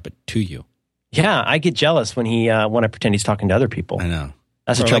camera, but to you? Yeah, I get jealous when when I pretend he's talking to other people. I know.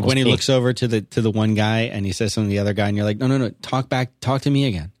 That's or what like when he me. looks over to the one guy and he says something to the other guy, and you're like, no, talk to me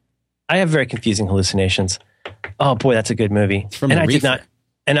again. I have very confusing hallucinations. Oh boy, that's a good movie. It's from and The I Reefer. did not.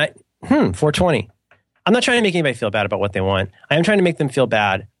 And 420. I'm not trying to make anybody feel bad about what they want. I am trying to make them feel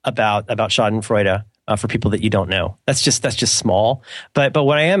bad about Schadenfreude for people that you don't know. That's just small. But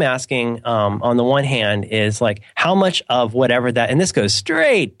what I am asking on the one hand is like how much of whatever that, and this goes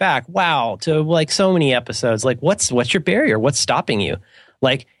straight back, wow, to like so many episodes. Like what's your barrier? What's stopping you?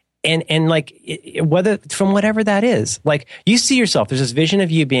 Like and like whether from whatever that is. Like you see yourself. There's this vision of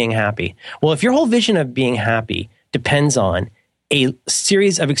you being happy. Well, if your whole vision of being happy depends on a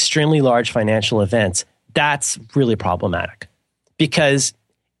series of extremely large financial events, that's really problematic because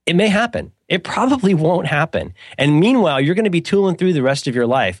it may happen. It probably won't happen. And meanwhile, you're going to be tooling through the rest of your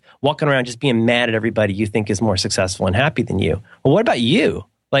life, walking around just being mad at everybody you think is more successful and happy than you. Well, what about you?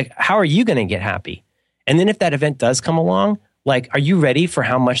 Like, how are you going to get happy? And then if that event does come along, like, are you ready for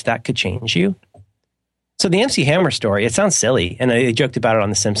how much that could change you? So the MC Hammer story, it sounds silly. And they joked about it on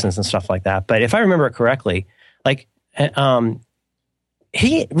The Simpsons and stuff like that. But if I remember it correctly, like,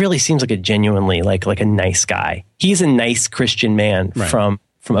 he really seems like a genuinely like a nice guy. He's a nice Christian man from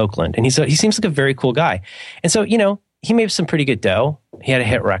Oakland, and he seems like a very cool guy. And so he made some pretty good dough. He had a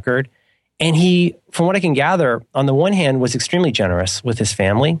hit record, and he, from what I can gather, on the one hand was extremely generous with his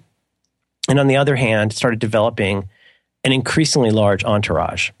family, and on the other hand started developing an increasingly large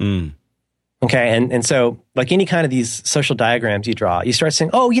entourage. Mm. Okay, and so like any kind of these social diagrams you draw, you start saying,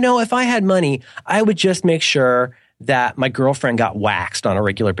 oh, if I had money, I would just make sure that my girlfriend got waxed on a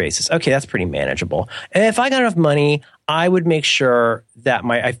regular basis. Okay, that's pretty manageable. And if I got enough money, I would make sure that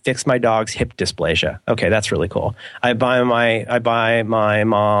I fix my dog's hip dysplasia. Okay, that's really cool. I buy my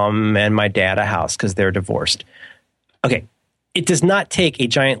mom and my dad a house because they're divorced. Okay, it does not take a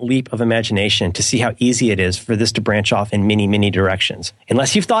giant leap of imagination to see how easy it is for this to branch off in many, many directions.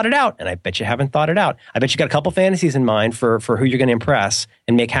 Unless you've thought it out, and I bet you haven't thought it out. I bet you got a couple fantasies in mind for who you're going to impress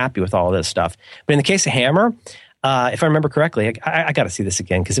and make happy with all of this stuff. But in the case of Hammer, if I remember correctly, I got to see this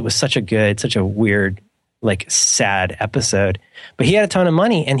again because it was such a weird, like sad episode. But he had a ton of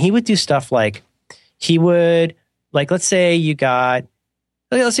money, and he would do stuff like he would, like, let's say you got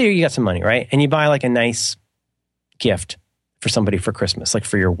some money, right? And you buy like a nice gift for somebody for Christmas, like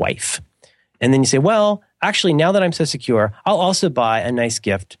for your wife. And then you say, well, actually, now that I'm so secure, I'll also buy a nice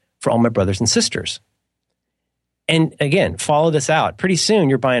gift for all my brothers and sisters. And again, follow this out. Pretty soon,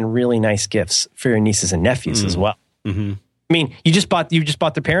 you're buying really nice gifts for your nieces and nephews as well. Mm-hmm. I mean, you just bought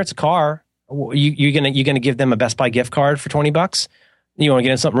their parents a car. You're gonna give them a Best Buy gift card for $20. You want to get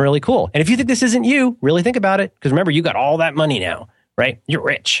them something really cool. And if you think this isn't you, really think about it. Because remember, you got all that money now, right? You're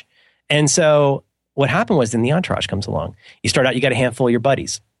rich. And so what happened was then the entourage comes along. You start out, you got a handful of your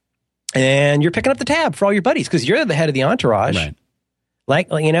buddies. And you're picking up the tab for all your buddies because you're the head of the entourage. Right. Like,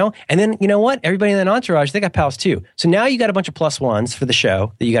 and then you know what? Everybody in that entourage, they got pals too. So now you got a bunch of plus ones for the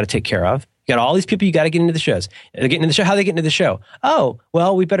show that you got to take care of. You got all these people you got to get into the shows. They're getting into the show. How they get into the show? Oh,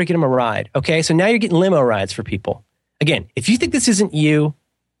 well, we better get them a ride. Okay, so now you're getting limo rides for people. Again, if you think this isn't you,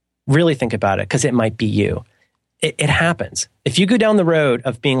 really think about it because it might be you. It happens. If you go down the road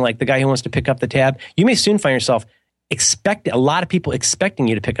of being like the guy who wants to pick up the tab, you may soon find yourself a lot of people expecting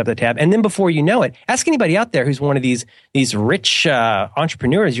you to pick up the tab. And then before you know it, ask anybody out there who's one of these rich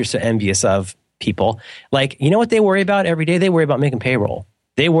entrepreneurs you're so envious of people. Like, you know what they worry about every day? They worry about making payroll.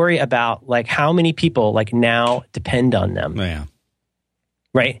 They worry about like how many people like now depend on them. Oh, yeah.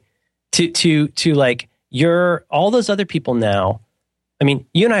 Right? To like all those other people now. I mean,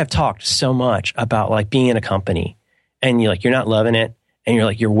 you and I have talked so much about like being in a company and you're not loving it.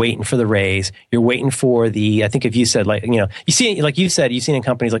 And you're waiting for the raise. You're waiting for I think if you said like, you see, like you said, you've seen in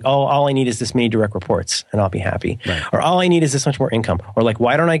companies like, oh, all I need is this many direct reports and I'll be happy. Right. Or all I need is this much more income. Or like,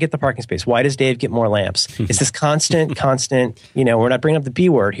 why don't I get the parking space? Why does Dave get more lamps? It's this constant, we're not bringing up the B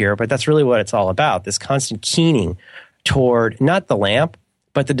word here, but that's really what it's all about. This constant keening toward not the lamp,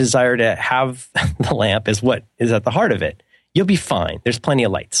 but the desire to have the lamp is what is at the heart of it. You'll be fine. There's plenty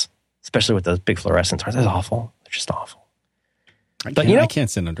of lights, especially with those big fluorescent lights. That's awful. They're just awful. But you know, I can't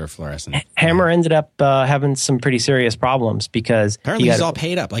sit under a fluorescent. Hammer ended up having some pretty serious problems because apparently he's all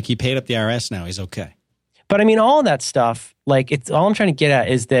paid up. Like he paid up the IRS now. He's okay. But I mean, all of that stuff, like it's all I'm trying to get at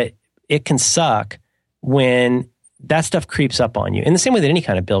is that it can suck when that stuff creeps up on you in the same way that any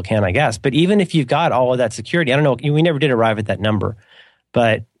kind of bill can, I guess. But even if you've got all of that security, I don't know, we never did arrive at that number,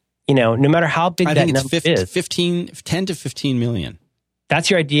 but you know, no matter how big that number is, 10 to 15 million. That's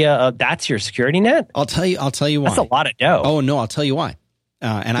your idea of that's your security net? I'll tell you why. That's a lot of dough. Oh, no, I'll tell you why.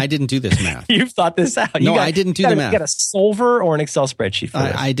 And I didn't do this math. You've thought this out. I didn't do the math. You got a solver or an Excel spreadsheet for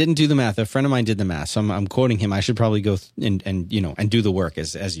this? I didn't do the math. A friend of mine did the math. So I'm quoting him. I should probably go and do the work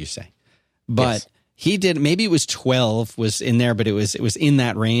as you say. But yes. He did, maybe it was 12 was in there, but it was in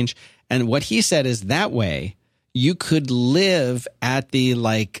that range. And what he said is that way you could live at the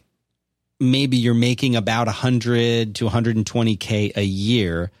like, maybe you're making about 100 to 120K a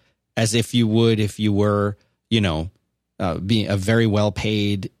year as if you would if you were, being a very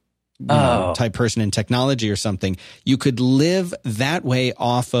well-paid type person in technology or something. You could live that way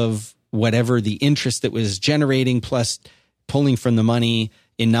off of whatever the interest that was generating plus pulling from the money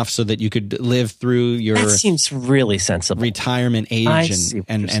enough so that you could live through your that seems really sensible retirement age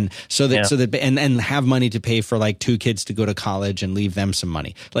and so that have money to pay for like 2 kids to go to college and leave them some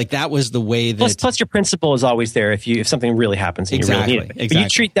money. Like that was the way that plus your principal is always there if something really happens and exactly, you really need it.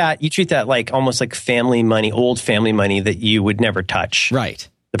 Exactly. But you treat that like almost like family money, old family money that you would never touch. Right.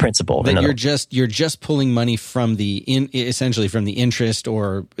 The principal. That you're just pulling money from essentially from the interest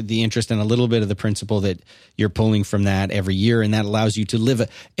or the interest and a little bit of the principal that you're pulling from that every year, and that allows you to live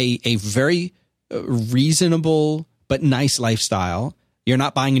a very reasonable but nice lifestyle. You're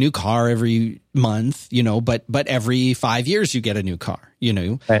not buying a new car every month, but every 5 years you get a new car.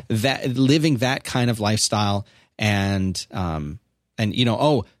 Right. That living that kind of lifestyle and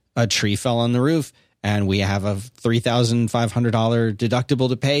a tree fell on the roof. And we have a $3,500 deductible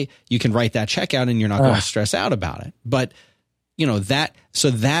to pay. You can write that check out and you're not going to stress out about it. But,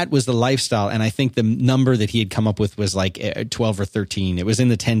 that was the lifestyle. And I think the number that he had come up with was like 12 or 13. It was in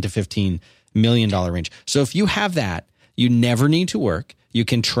the 10 to $15 million range. So if you have that, you never need to work. You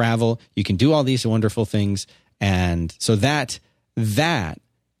can travel. You can do all these wonderful things. And so that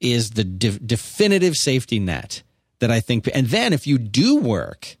is the definitive safety net that I think. And then if you do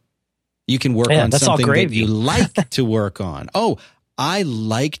work, you can work on something that you like to work on. Oh, I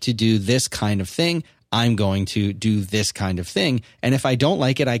like to do this kind of thing. I'm going to do this kind of thing. And if I don't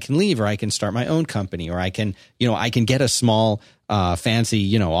like it, I can leave or I can start my own company or I can get a small,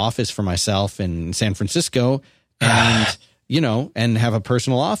 fancy, office for myself in San Francisco and, and have a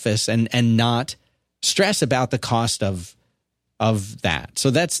personal office and not stress about the cost of that.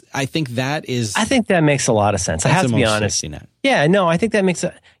 So I think that makes a lot of sense. I have to be honest. Yeah, no, I think that makes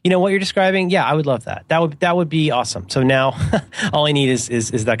what you're describing. Yeah, I would love that. That would be awesome. So now all I need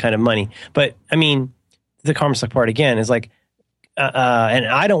is that kind of money. But I mean, the karma suck part again is like, and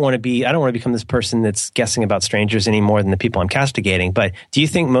I don't want to become this person that's guessing about strangers any more than the people I'm castigating. But do you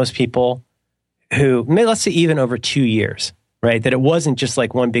think most people who, let's say even over 2 years, right, that it wasn't just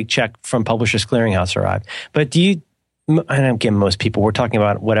like one big check from Publishers Clearinghouse arrived, but I don't get most people. We're talking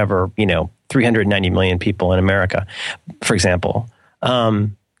about 390 million people in America, for example.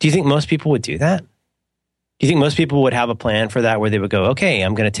 Do you think most people would do that? Do you think most people would have a plan for that where they would go, okay,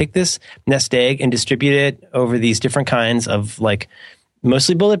 I'm going to take this nest egg and distribute it over these different kinds of like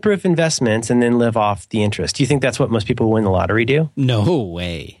mostly bulletproof investments and then live off the interest? Do you think that's what most people who win the lottery do? No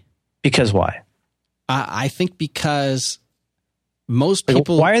way. Because why? I think because most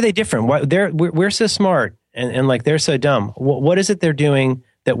people... Why are they different? We're so smart. And like they're so dumb. What is it they're doing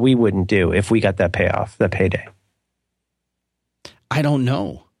that we wouldn't do if we got that payoff, that payday? I don't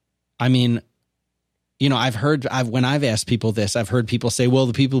know. I mean, when I've asked people this, I've heard people say, well,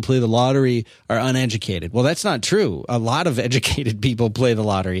 the people who play the lottery are uneducated. Well, that's not true. A lot of educated people play the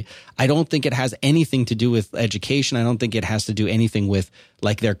lottery. I don't think it has anything to do with education. I don't think it has to do anything with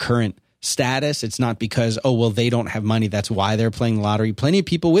like their current status. It's not because, they don't have money. That's why they're playing the lottery. Plenty of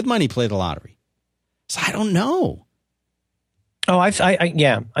people with money play the lottery. So I don't know. Oh, I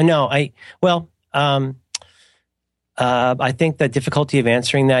know. I think the difficulty of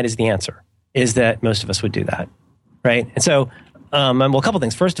answering that is the answer, is that most of us would do that, right? And so, a couple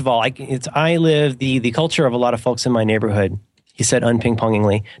things. First of all, I live the culture of a lot of folks in my neighborhood. He said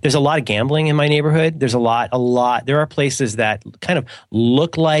unping-pongingly. There's a lot of gambling in my neighborhood. There's a lot. There are places that kind of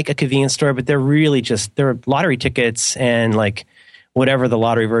look like a convenience store, but they're really they're lottery tickets and like whatever the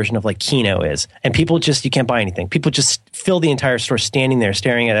lottery version of like Keno is. And people you can't buy anything. People just fill the entire store standing there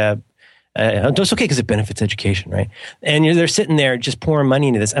staring at it's okay because it benefits education, right? And they're sitting there just pouring money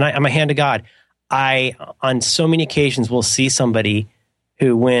into this. And I'm a hand to God. I, on so many occasions, will see somebody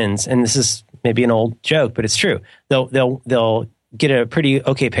who wins, and this is maybe an old joke, but it's true. They'll get a pretty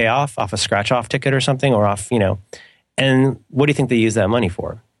okay payoff off a scratch-off ticket or something, or off, and what do you think they use that money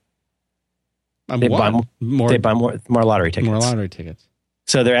for? They buy more lottery tickets. More lottery tickets.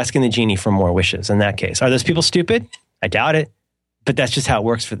 So they're asking the genie for more wishes in that case. Are those people stupid? I doubt it. But that's just how it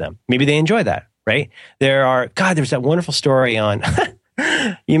works for them. Maybe they enjoy that, right? There's that wonderful story on,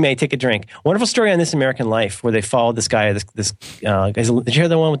 you may take a drink. Wonderful story on This American Life where they followed this guy, did you hear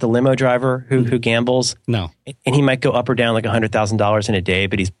the one with the limo driver who gambles? No. And he might go up or down like $100,000 in a day,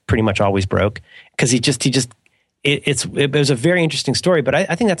 but he's pretty much always broke because it was a very interesting story, but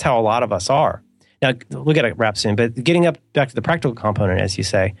I think that's how a lot of us are. Now, we'll get to wrap soon, but getting back to the practical component, as you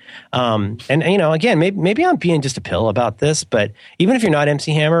say, and again, maybe I'm being just a pill about this, but even if you're not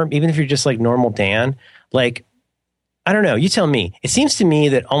MC Hammer, even if you're just like normal Dan, like, I don't know, you tell me. It seems to me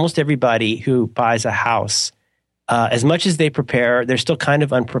that almost everybody who buys a house, as much as they prepare, they're still kind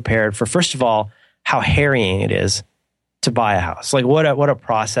of unprepared for, first of all, how harrying it is to buy a house. Like what a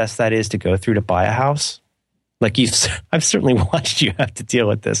process that is to go through to buy a house. Like I've certainly watched you have to deal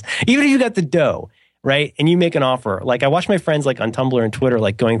with this. Even if you got the dough, right? And you make an offer. Like I watch my friends like on Tumblr and Twitter,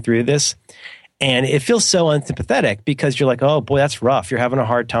 like going through this. And it feels so unsympathetic because you're like, oh boy, that's rough. You're having a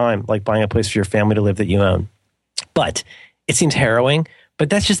hard time like buying a place for your family to live that you own. But it seems harrowing, but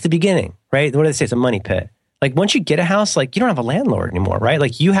that's just the beginning, right? What do they say? It's a money pit. Like once you get a house, like you don't have a landlord anymore, right?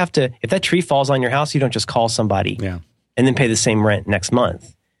 Like you have to, if that tree falls on your house, you don't just call somebody and then pay the same rent next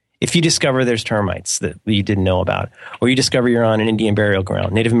month. If you discover there's termites that you didn't know about, or you discover you're on an Indian burial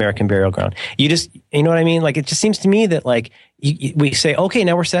ground, Native American burial ground, you know what I mean? Like, it just seems to me that like we say, okay,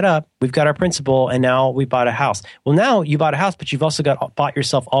 now we're set up. We've got our principal and now we bought a house. Well, now you bought a house, but you've also bought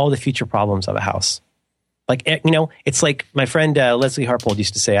yourself all the future problems of a house. Like, it's like my friend Leslie Harpold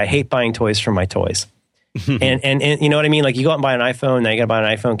used to say, I hate buying toys for my toys. and you know what I mean? Like you go out and buy an iPhone, now you got to buy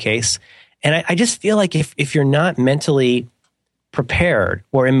an iPhone case. And I just feel like if you're not mentally prepared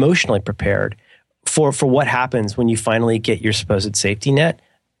or emotionally prepared for what happens when you finally get your supposed safety net.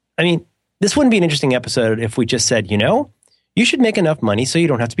 I mean, this wouldn't be an interesting episode if we just said, you should make enough money so you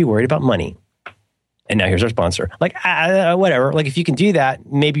don't have to be worried about money. And now here's our sponsor. Like, whatever. Like, if you can do that,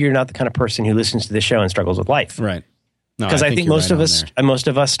 maybe you're not the kind of person who listens to this show and struggles with life. Right. Because I think most of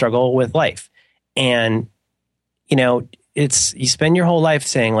us struggle with life. And, you spend your whole life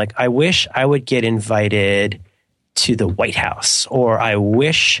saying, like, I wish I would get invited to the White House, or I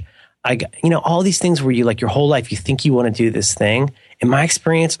wish I got, all these things where you like your whole life, you think you want to do this thing. In my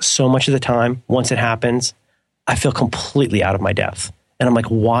experience, so much of the time, once it happens, I feel completely out of my depth. And I'm like,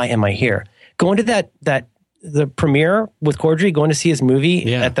 why am I here? Going to the premiere with Cordry, going to see his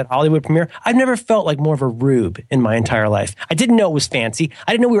movie at that Hollywood premiere, I've never felt like more of a rube in my entire life. I didn't know it was fancy.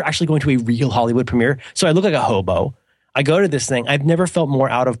 I didn't know we were actually going to a real Hollywood premiere. So I look like a hobo. I go to this thing. I've never felt more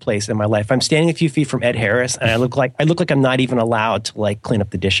out of place in my life. I'm standing a few feet from Ed Harris, and I look like I'm not even allowed to like clean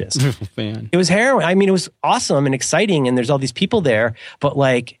up the dishes. Man. It was harrowing. I mean, it was awesome and exciting, and there's all these people there. But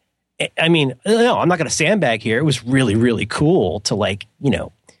like, I mean, no, I'm not going to sandbag here. It was really, really cool to like,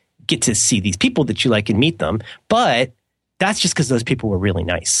 get to see these people that you like and meet them. But that's just because those people were really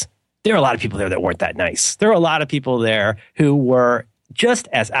nice. There are a lot of people there that weren't that nice. There are a lot of people there who were just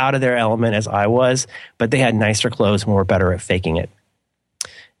as out of their element as I was, but they had nicer clothes and were better at faking it.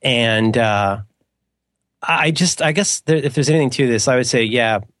 And I guess if there's anything to this, I would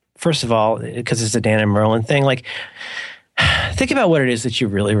say, first of all, because it's a Dan and Merlin thing, like think about what it is that you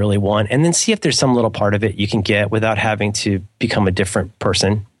really, really want, and then see if there's some little part of it you can get without having to become a different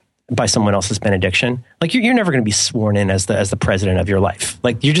person by someone else's benediction. Like you're never going to be sworn in as the president of your life.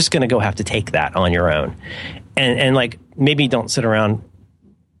 Like you're just going to go have to take that on your own. And like, maybe don't sit around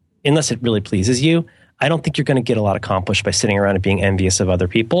unless it really pleases you. I don't think you're going to get a lot accomplished by sitting around and being envious of other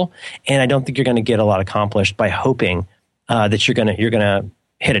people. And I don't think you're going to get a lot accomplished by hoping that you're going to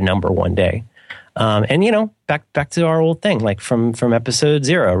hit a number one day. And back to our old thing, like from episode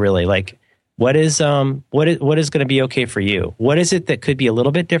 0, really, like what is going to be okay for you? What is it that could be a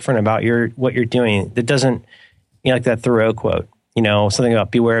little bit different about what you're doing that doesn't, like that Thoreau quote, something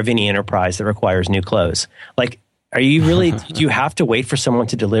about beware of any enterprise that requires new clothes. Like, are you really, do you have to wait for someone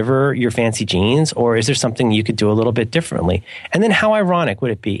to deliver your fancy jeans, or is there something you could do a little bit differently? And then how ironic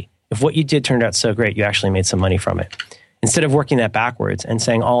would it be if what you did turned out so great, you actually made some money from it? Instead of working that backwards and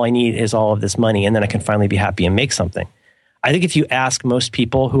saying, all I need is all of this money, and then I can finally be happy and make something. I think if you ask most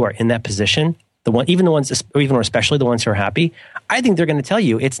people who are in that position, even especially the ones who are happy, I think they're going to tell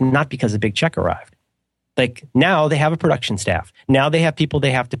you it's not because a big check arrived. Like now they have a production staff. Now they have people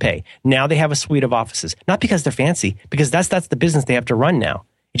they have to pay. Now they have a suite of offices. Not because they're fancy, because that's the business they have to run now.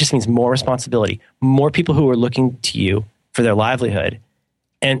 It just means more responsibility, more people who are looking to you for their livelihood,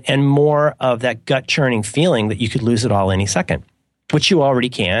 and more of that gut churning feeling that you could lose it all any second, which you already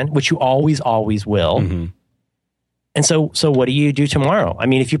can, which you always will. Mm-hmm. And so what do you do tomorrow? I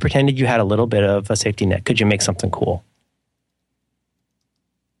mean, if you pretended you had a little bit of a safety net, could you make something cool?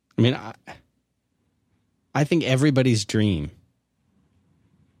 I mean, I think everybody's dream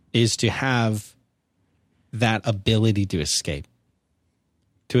is to have that ability to escape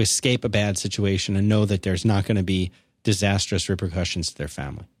a bad situation and know that there's not going to be disastrous repercussions to their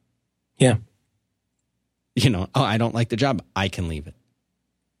family. Yeah. You know, oh, I don't like the job. I can leave it.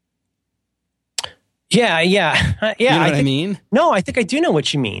 Yeah. You know what I mean? No, I think I do know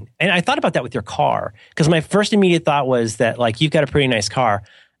what you mean. And I thought about that with your car, because my first immediate thought was that, like, you've got a pretty nice car.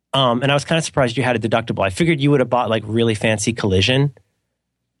 And I was kind of surprised you had a deductible. I figured you would have bought like really fancy collision.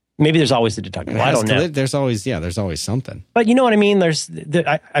 Maybe there's always a deductible. I don't know. There's always something. But you know what I mean?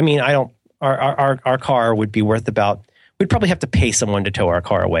 Our car would be worth about, we'd probably have to pay someone to tow our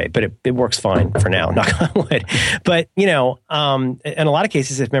car away, but it works fine for now, knock on wood. But, you know, in a lot of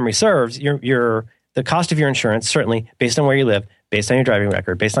cases, if memory serves, the cost of your insurance, certainly based on where you live, based on your driving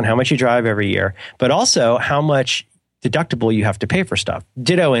record, based on how much you drive every year, but also how much deductible you have to pay for stuff.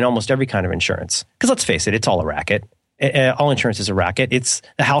 Ditto in almost every kind of insurance. Because let's face it, it's all a racket. All insurance is a racket.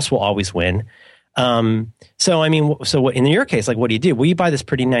 The house will always win. So in your case, like, what do you do? Well, you buy this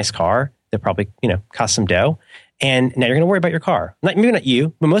pretty nice car that probably, you know, costs some dough. And now you're going to worry about your car. Maybe not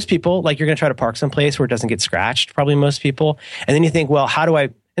you, but most people, like, you're going to try to park someplace where it doesn't get scratched, probably most people. And then you think, well, how do I,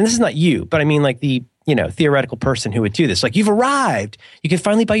 and this is not you, but I mean, like, the, you know, theoretical person who would do this. Like, you've arrived. You can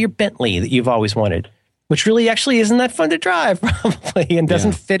finally buy your Bentley that you've always wanted, which really actually isn't that fun to drive, probably, and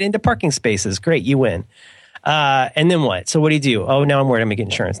doesn't fit into parking spaces. Great, you win. And then what? So what do? Oh, now I'm worried I'm going to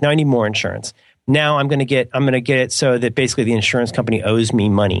get insurance. Now I need more insurance. Now I'm going to get it so that basically the insurance company owes me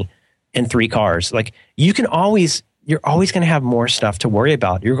money in 3 cars. Like, you're always going to have more stuff to worry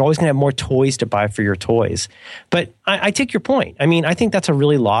about. You're always going to have more toys to buy for your toys. But I take your point. I mean, I think that's a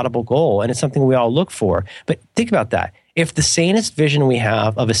really laudable goal, and it's something we all look for. But think about that. If the sanest vision we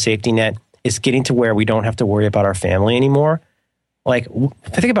have of a safety net is getting to where we don't have to worry about our family anymore, like,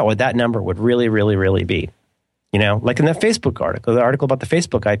 think about what that number would really, really, really be. You know, like in that Facebook article, the article about the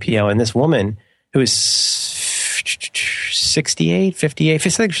Facebook IPO, and this woman who is 68, 58, I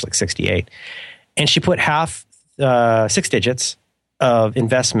think she's like 68. And she put 6 digits of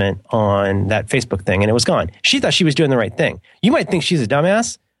investment on that Facebook thing, and it was gone. She thought she was doing the right thing. You might think she's a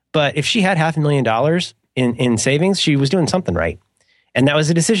dumbass, but if she had $500,000 in savings, she was doing something right. And that was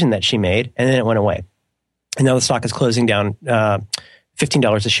a decision that she made, and then it went away. And now the stock is closing down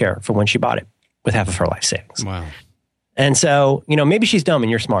 $15 a share from when she bought it, with half of her life savings. Wow. And so, you know, maybe she's dumb and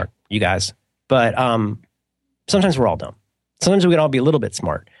you're smart, you guys. But sometimes we're all dumb. Sometimes we can all be a little bit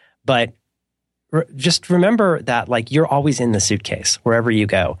smart. But just remember that, like, you're always in the suitcase wherever you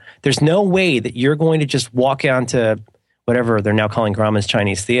go. There's no way that you're going to just walk onto whatever they're now calling Grauman's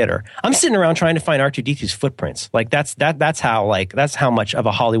Chinese Theater. I'm sitting around trying to find R2-D2's footprints. Like, that's how much of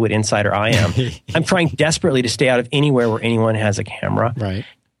a Hollywood insider I am. I'm trying desperately to stay out of anywhere where anyone has a camera. Right.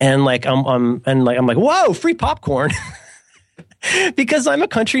 And like I'm like, whoa, free popcorn. Because I'm a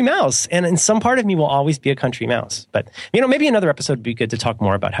country mouse, and in some part of me will always be a country mouse. But, you know, maybe another episode would be good to talk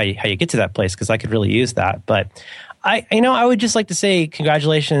more about how you get to that place, because I could really use that. But I would just like to say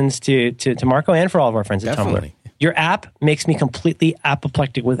congratulations to Marco and for all of our friends at Tumblr. Your app makes me completely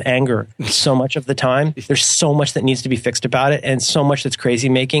apoplectic with anger so much of the time. There's so much that needs to be fixed about it, and so much that's crazy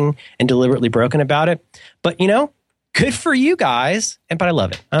making and deliberately broken about it. But, you know, good for you guys. But I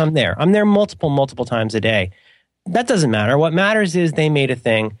love it. I'm there multiple times a day. That doesn't matter. What matters is they made a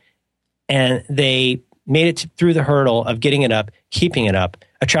thing, and they made it through the hurdle of getting it up, keeping it up,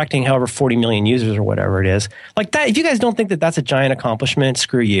 attracting however 40 million users or whatever it is. Like that, if you guys don't think that that's a giant accomplishment,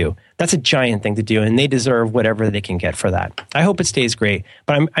 screw you. That's a giant thing to do, and they deserve whatever they can get for that. I hope it stays great,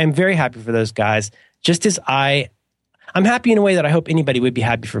 but I'm very happy for those guys. Just as I'm happy in a way that I hope anybody would be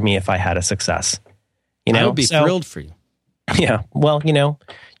happy for me if I had a success. You know, I would be thrilled for you. Yeah, well, you know,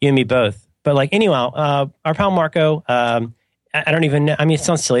 you and me both. But like, anyhow, our pal Marco, I don't even know. I mean, it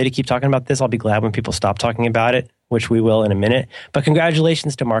sounds silly to keep talking about this. I'll be glad when people stop talking about it, which we will in a minute. But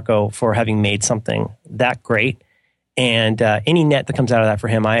congratulations to Marco for having made something that great. And any net that comes out of that for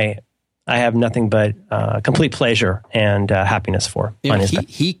him, I have nothing but complete pleasure and happiness for. You know,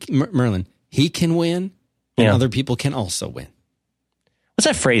 Merlin, he can win, and other people can also win. What's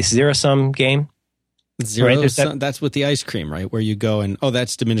that phrase? Zero-sum game? That's with the ice cream, right? Where you go and,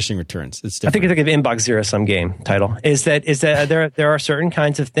 that's diminishing returns. It's different. I think it's like an inbox zero-sum game title. Is that there are certain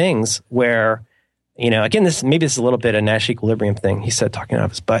kinds of things where Again, maybe this is a little bit a Nash equilibrium thing, he said, talking out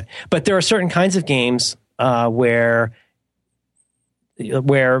of his butt. But there are certain kinds of games where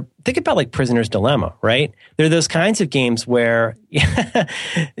think about like Prisoner's Dilemma, right? There are those kinds of games where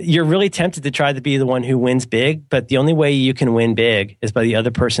you're really tempted to try to be the one who wins big, but the only way you can win big is by the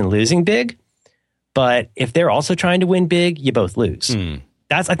other person losing big. But if they're also trying to win big, you both lose.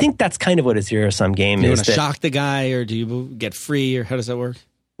 I think that's kind of what a zero-sum game is. Do you want to shock the guy, or do you get free, or how does that work?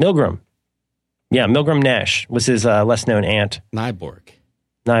 Milgram. Yeah, Milgram Nash was his less-known aunt. Nyborg.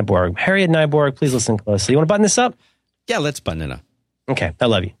 Harriet Nyborg, please listen closely. You want to button this up? Yeah, let's button it up. Okay, I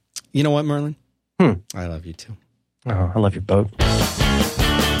love you. You know what, Merlin? I love you too. Oh, I love your boat.